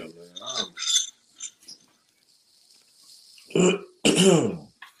 Damn, man.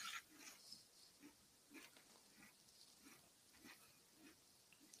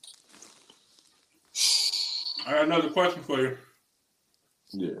 I got another question for you.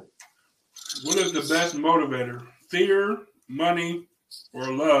 Yeah. What is the best motivator? Fear, money,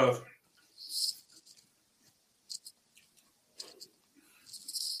 or love?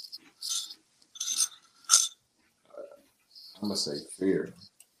 I'm gonna say fear.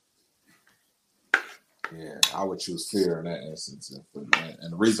 Yeah, I would choose fear in that instance,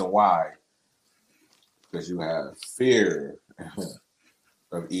 and the reason why because you have fear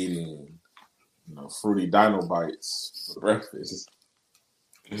of eating, fruity dino bites for breakfast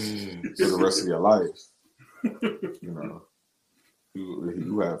for the rest of your life.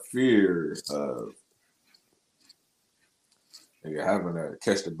 You have fear of having to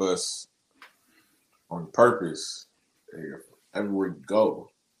catch the bus on purpose everywhere you go.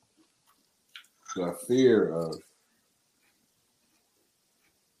 You have fear of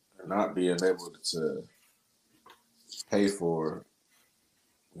not being able to pay for,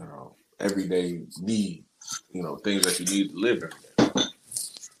 everyday need, things that you need to live every day.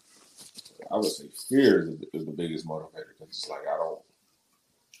 I would say fear is the biggest motivator because it's like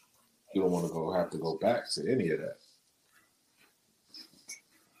you don't want to have to go back to any of that.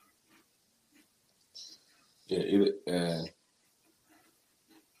 Yeah, and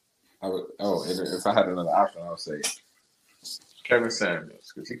if I had another option, I would say Kevin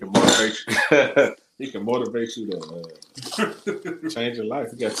Samuels because he can motivate you. He can motivate you to change your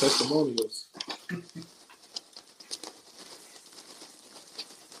life. He got testimonials.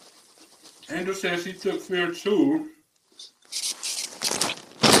 Angel says he took fear too.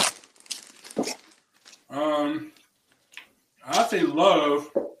 I say love,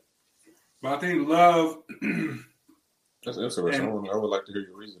 but I think love. That's interesting. I would like to hear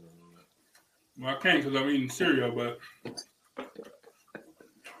your reasoning on that. Well, I can't because I'm eating cereal, but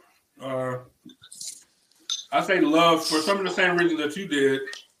I say love for some of the same reasons that you did.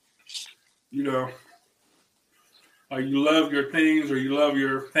 Like you love your things or you love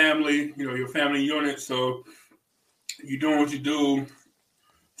your family, your family unit. So you're doing what you do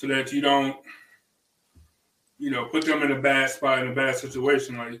so that you don't, put them in a bad spot, in a bad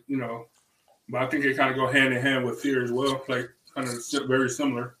situation. Like, but I think they kind of go hand in hand with fear as well. Like kind of very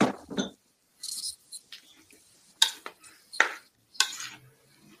similar.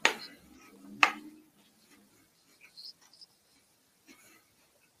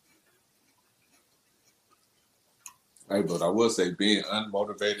 Hey, but I will say being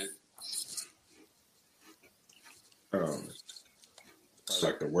unmotivated,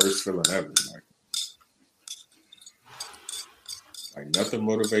 like the worst feeling ever. Like nothing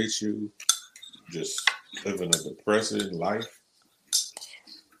motivates you. Just living a depressing life.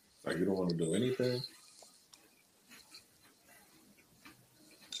 Like you don't want to do anything.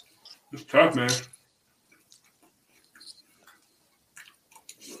 It's tough, man.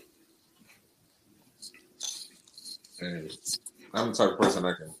 And I'm the type of person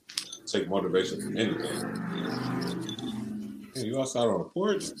that can take motivation from anything. Hey, you outside on the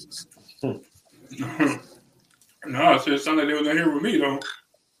porch? No, it said something they was in here with me though.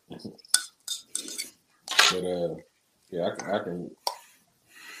 But yeah, I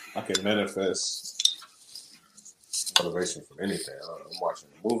can manifest motivation from anything. I'm watching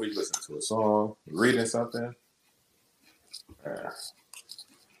a movie, listening to a song, reading something.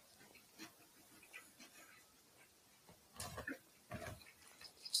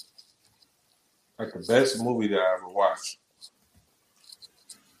 Like the best movie that I ever watched.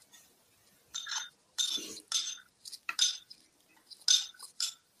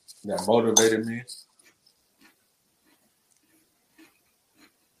 That motivated me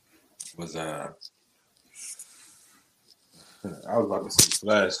was I was about to say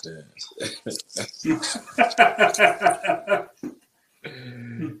Flashdance.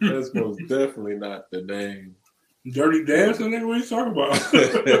 That's most definitely not the name. Dirty Dancing, nigga, what are you talking about?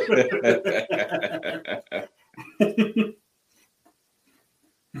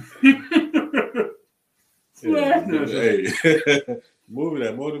 Hey, movie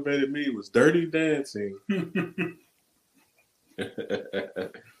that motivated me was Dirty Dancing.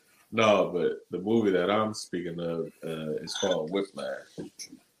 No, but the movie that I'm speaking of is called Whiplash,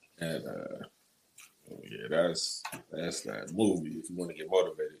 and yeah, that's that movie. If you want to get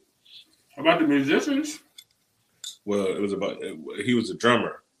motivated. How about the musicians? Well, it was about he was a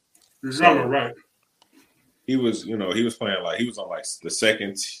drummer. The drummer, right? He was, he was playing he was on the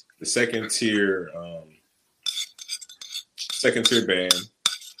second tier band,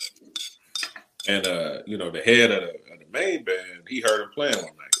 and the head of the main band, he heard him playing one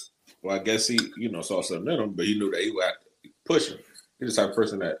night. Well, I guess he saw something in him, but he knew that he would have to push him. He's the type of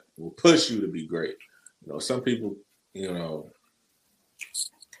person that will push you to be great. Some people,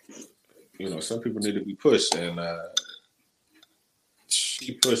 some people need to be pushed, and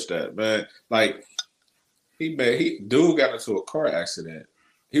he pushed that, man. Like dude got into a car accident.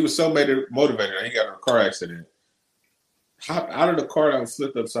 He was so motivated that he got in a car accident, hopped out of the car and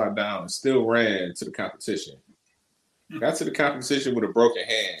flipped upside down, and still ran to the competition. Got to the competition with a broken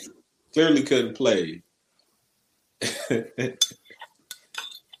hand. Clearly couldn't play.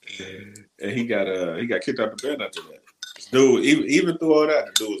 And he got kicked out the band after that. Dude, even through all that,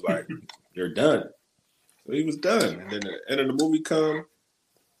 the dude was like, "You're done." So he was done. And then the end of the movie come.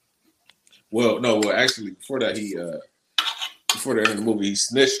 Well, actually, before that, before the end of the movie, he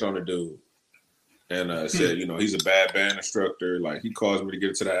snitched on the dude and said, he's a bad band instructor. Like, he caused me to get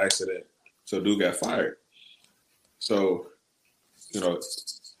into that accident. So dude got fired. So, the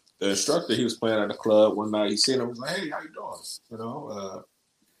instructor, he was playing at the club one night. He seen him, was like, "Hey, how you doing?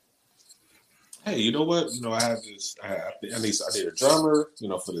 Hey, you know what? I have this. I need a drummer.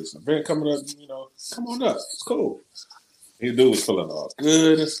 For this event coming up. Come on up. It's cool." The dude was feeling all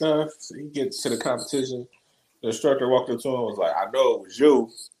good and stuff. So he gets to the competition. The instructor walked up to him and was like, "I know it was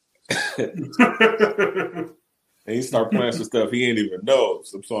you." And he started playing some stuff he didn't even know.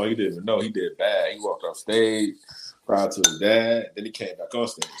 Some song he didn't even know. He did bad. He walked off stage, cried to his dad. Then he came back on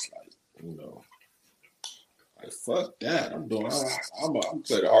stage like fuck that. I'm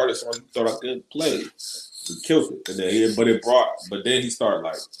playing the hardest one I thought I could play. He killed it. And then but then he started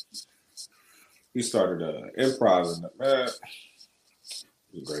improvising. Man, it's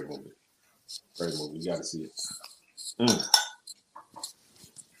a great movie. Great movie. You gotta see it.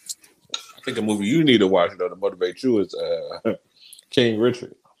 I think a movie you need to watch to motivate you is King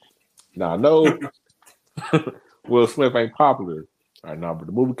Richard. Now I know Will Smith ain't popular right now, but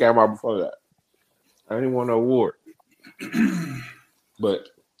the movie came out before that. I didn't want no award. But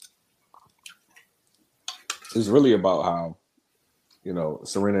it's really about how,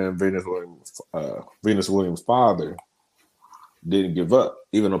 Serena and Venus Williams' father didn't give up,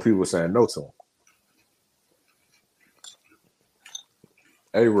 even though people were saying no to him.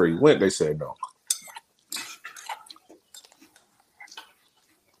 Everywhere he went, they said no.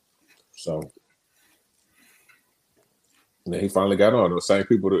 So then he finally got on. Those same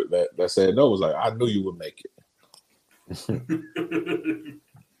people that said no was like, "I knew you would make it."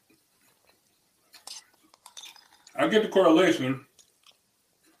 I get the correlation.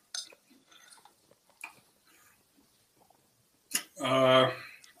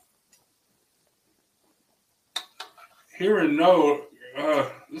 Hearing no,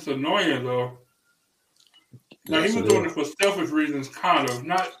 it's annoying though. Now he was doing it for selfish reasons, kind of.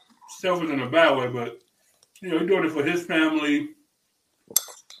 Not selfish in a bad way, but he's doing it for his family.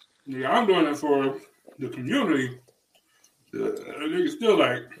 Yeah, I'm doing it for the community. Niggas still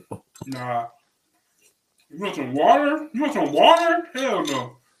like, nah. You want some water? You want some water? Hell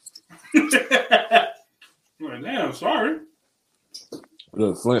no. I'm like, damn, sorry.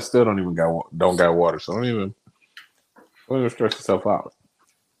 Look, Flint still don't got water, so don't even stress yourself out.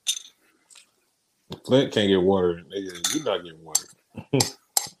 Flint can't get water. You're not getting water.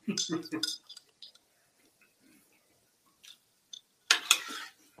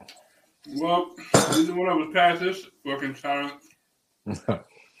 Well, either one of us pass this fucking challenge.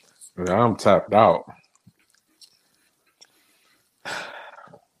 I'm tapped out.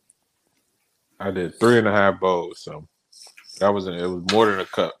 I did 3.5 bowls, so it was more than a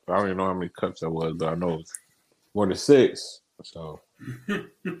cup. I don't even know how many cups that was, but I know it was more than 6. So the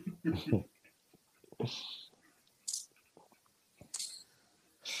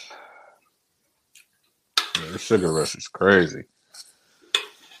sugar rush is crazy.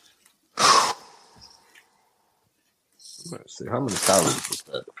 Let's see, how many calories was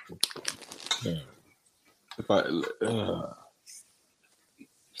that? Damn. If I'm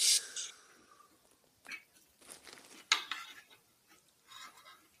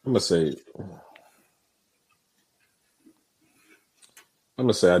gonna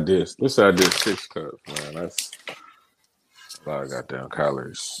say I did. Let's say I did 6 cups, man. That's a lot of goddamn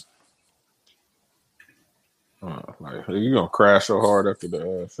calories. Like, you gonna crash so hard after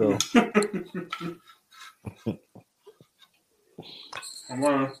the show? Come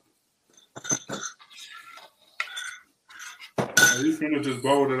on. At least finish this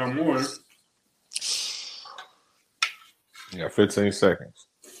bowl that I'm on. You got 15 seconds.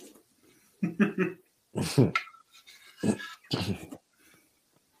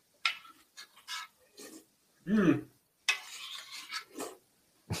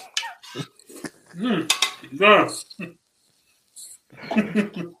 Done.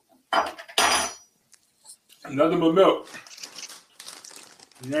 Nothing but milk.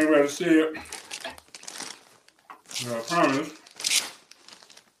 You ain't ready to see it. I promise.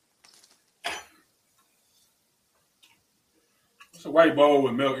 It's a white bowl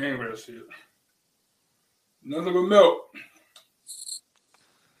with milk. You ain't ready to see it. Nothing but milk.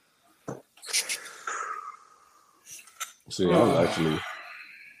 See, I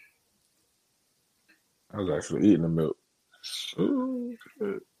was actually eating the milk. Ooh,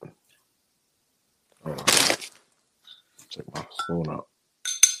 shit. Hold on. Check my spoon out.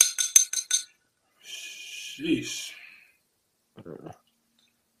 Sheesh.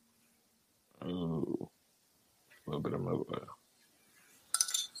 Ooh. A little bit of milk.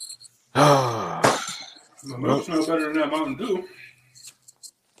 My milk smells better than that Mountain Dew.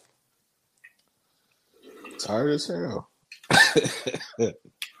 Tired as hell.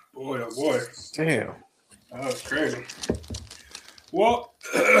 Boy, oh boy. Damn. That was crazy. Well,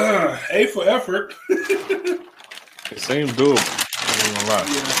 A for effort. It seemed doable. I ain't gonna lie.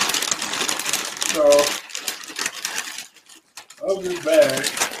 Yeah. So, of this bag,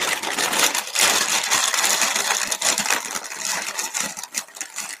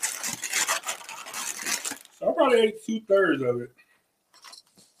 so I probably ate 2/3 of it.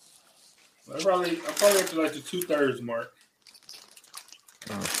 I probably got to like the 2/3 mark.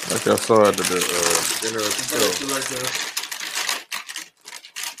 Like I saw at the beginning of the show. Like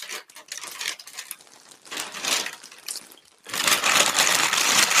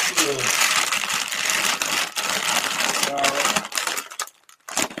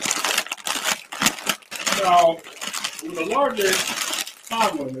now, with a larger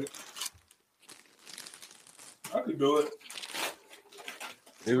time limit, I could do it.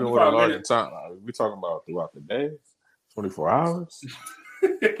 Even with a larger time, we talking about throughout the day, 24 hours,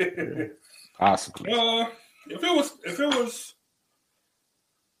 yeah, possibly. If it was,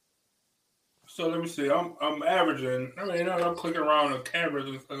 so let me see. I'm averaging. I mean, I'm clicking around the cameras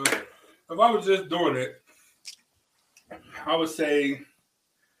and stuff. If I was just doing it, I would say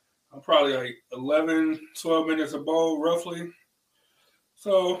I'm probably like 11, 12 minutes a bowl, roughly.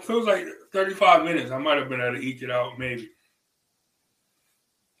 So if it was like 35 minutes, I might have been able to eke it out, maybe.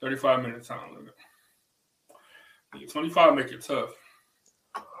 35 minute time limit. 25 make it tough.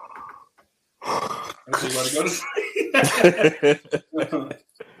 That's about to go to sleep.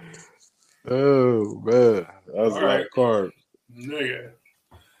 Oh, man. That was All a lot right. of carbs. Nigga.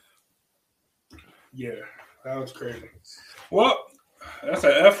 Yeah, that was crazy. Well, that's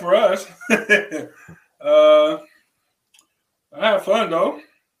an F for us. I had fun, though.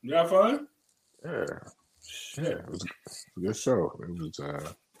 You had fun? Yeah. Yeah, it was a good show.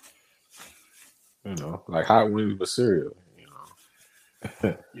 It was, like hot wings with cereal,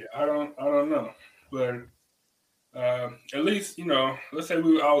 Yeah, I don't know. But at least, let's say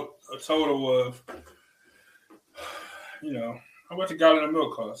we were out a total of, how much a gallon of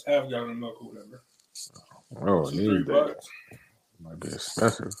milk costs? Half gallon of milk or whatever. Oh, $2, need $3. that. Might be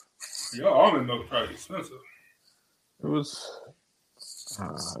expensive. Your almond milk probably expensive. It was.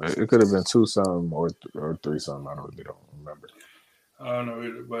 It could have been 2 something or 3 something. I really don't remember. I don't know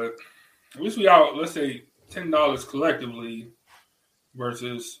either, but at least we out. Let's say $10 collectively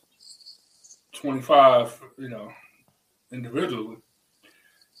versus 25. Individually.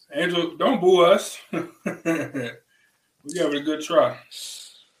 Angel, don't boo us. We gave it a good try.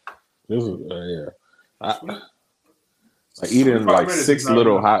 This was like eating like 6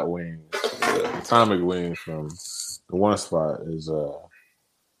 little hot wings, atomic wings from the one spot is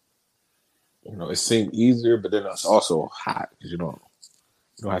it seemed easier, but then it's also hot because you don't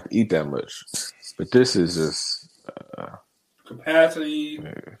have to eat that much. But this is just capacity.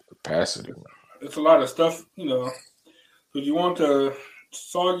 Capacity. It's a lot of stuff, because you want the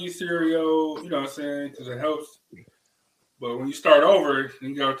soggy cereal, you know what I'm saying, because it helps. But when you start over,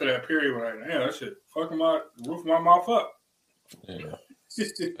 you go to that period where like, man, that shit fucking the roof of my mouth up. Yeah.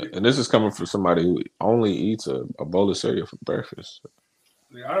 And this is coming from somebody who only eats a bowl of cereal for breakfast.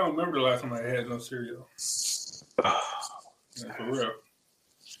 Yeah, I don't remember the last time I had no cereal. Yeah, for real.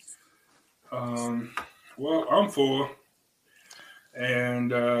 Well, I'm full,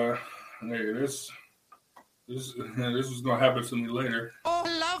 and this is gonna happen to me later. Oh,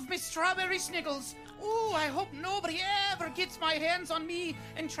 love me strawberry sniggles. Ooh, I hope nobody ever gets my hands on me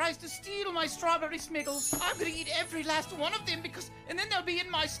and tries to steal my strawberry sniggles. I'm gonna eat every last one of them and then they'll be in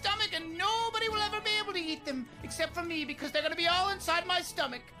my stomach and nobody will ever be able to eat them except for me because they're gonna be all inside my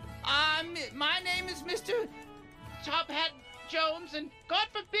stomach. My name is Mr. Top Hat Jones, and God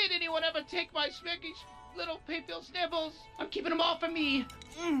forbid anyone ever take my little people snibbles. I'm keeping them all for me.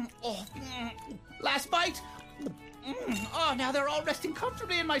 Last bite. Oh, now they're all resting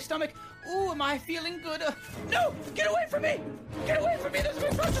comfortably in my stomach. Ooh, am I feeling good? No! Get away from me! Get away from me! There's a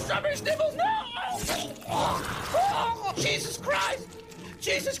big bunch of strawberry snibbles! No! Oh, Jesus Christ!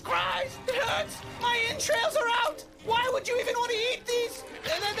 Jesus Christ! It hurts! My entrails are out! Why would you even want to eat these?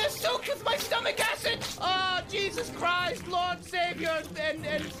 And then they're soaked with my stomach acid! Oh, Jesus Christ! Lord Savior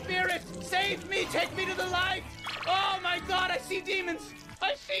and Spirit, save me! Take me to the light! Oh, my God! I see demons!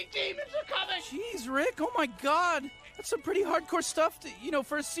 I see demons are coming! Jeez, Rick, oh my God. That's some pretty hardcore stuff,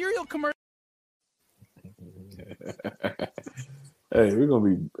 for a cereal commercial. Hey, we're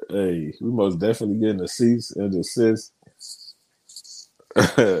gonna be. Hey, we most definitely getting a cease and desist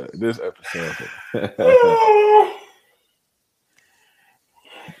this episode.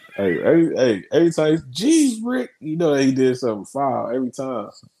 hey, every time, geez, Rick, you know that he did something foul every time.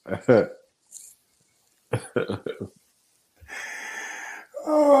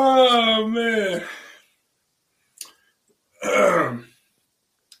 Oh man!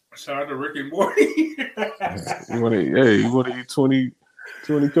 Shout out to Rick and Morty. You want to eat 20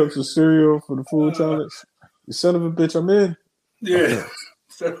 cups of cereal for the food challenge? You son of a bitch, I'm in. Yeah.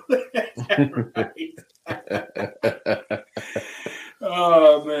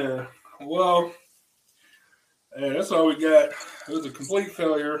 Oh man. Well, that's all we got. It was a complete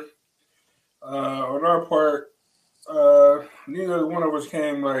failure on our part. Neither one of us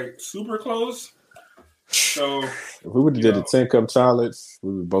came like super close. So if we would have did a 10-cup challenge,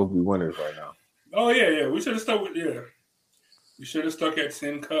 we would both be winners right now. Oh yeah. We should have stuck with We should have stuck at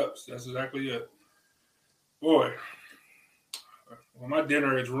 10 cups. That's exactly it. Boy. Well, my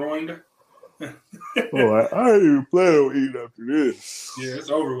dinner is ruined. Boy, I ain't even plan on eating after this. Yeah, it's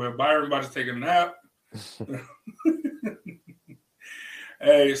over with. Byron about to take a nap.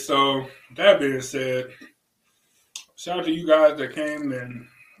 Hey, so that being said, shout out to you guys that came and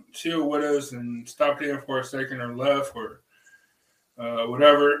chilled with us and stopped in for a second or left or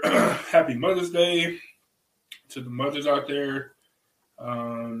whatever. Happy Mother's Day to the mothers out there.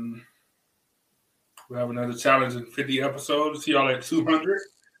 We have another challenge in 50 episodes. See y'all at 200.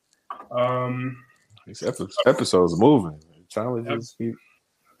 These episodes moving. Challenges keep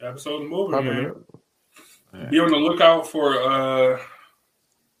episodes moving, man. Be on the lookout for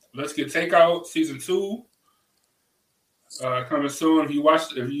Let's Get Takeout Season 2. Coming soon. If you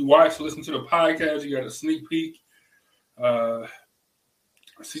watch, listen to the podcast, you got a sneak peek.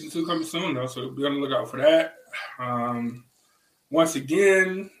 Season 2 coming soon, though, so be on the lookout for that. Once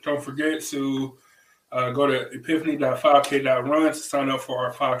again, don't forget to go to epiphany.5k.run to sign up for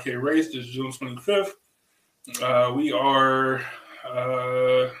our 5K race this June 25th. We are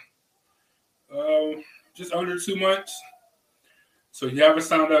just under 2 months. So if you haven't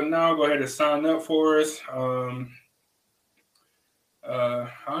signed up now, go ahead and sign up for us. I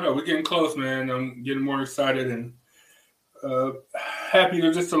don't know. We're getting close, man. I'm getting more excited and happy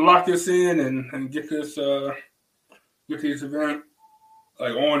to lock this in and get this event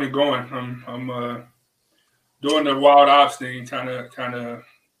like on and going. I'm doing the wild ops thing, trying to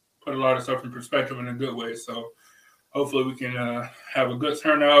put a lot of stuff in perspective in a good way. So hopefully we can have a good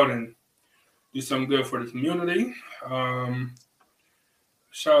turnout and do something good for the community.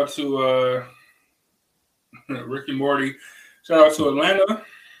 Shout out to Rick and Morty. Shout out to Atlanta.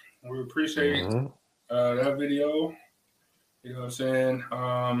 We appreciate that video. You know what I'm saying?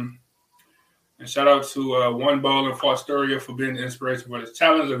 And shout out to One Ball and Fosteria for being the inspiration for this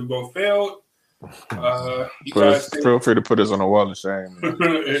challenge that we both failed. Feel free to put us on a wall of shame.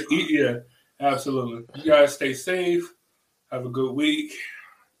 Yeah, absolutely. You guys stay safe. Have a good week.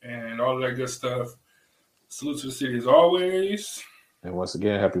 And all of that good stuff. Salute to the city as always. And once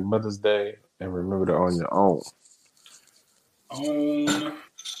again, happy Mother's Day. And remember to own your own. Own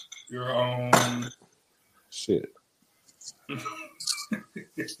your own shit.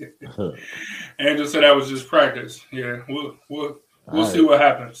 Angel said that was just practice. Yeah, we'll see what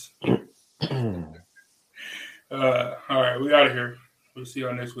happens. All right, we out of here. We'll see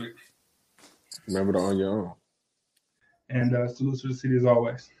y'all next week. Remember to own your own. And salute to the city as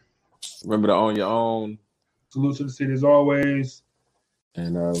always. Remember to own your own. Salute to the city as always.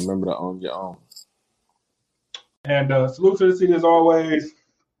 And remember to own your own. And salute to the city as always.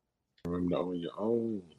 Remember to own your own.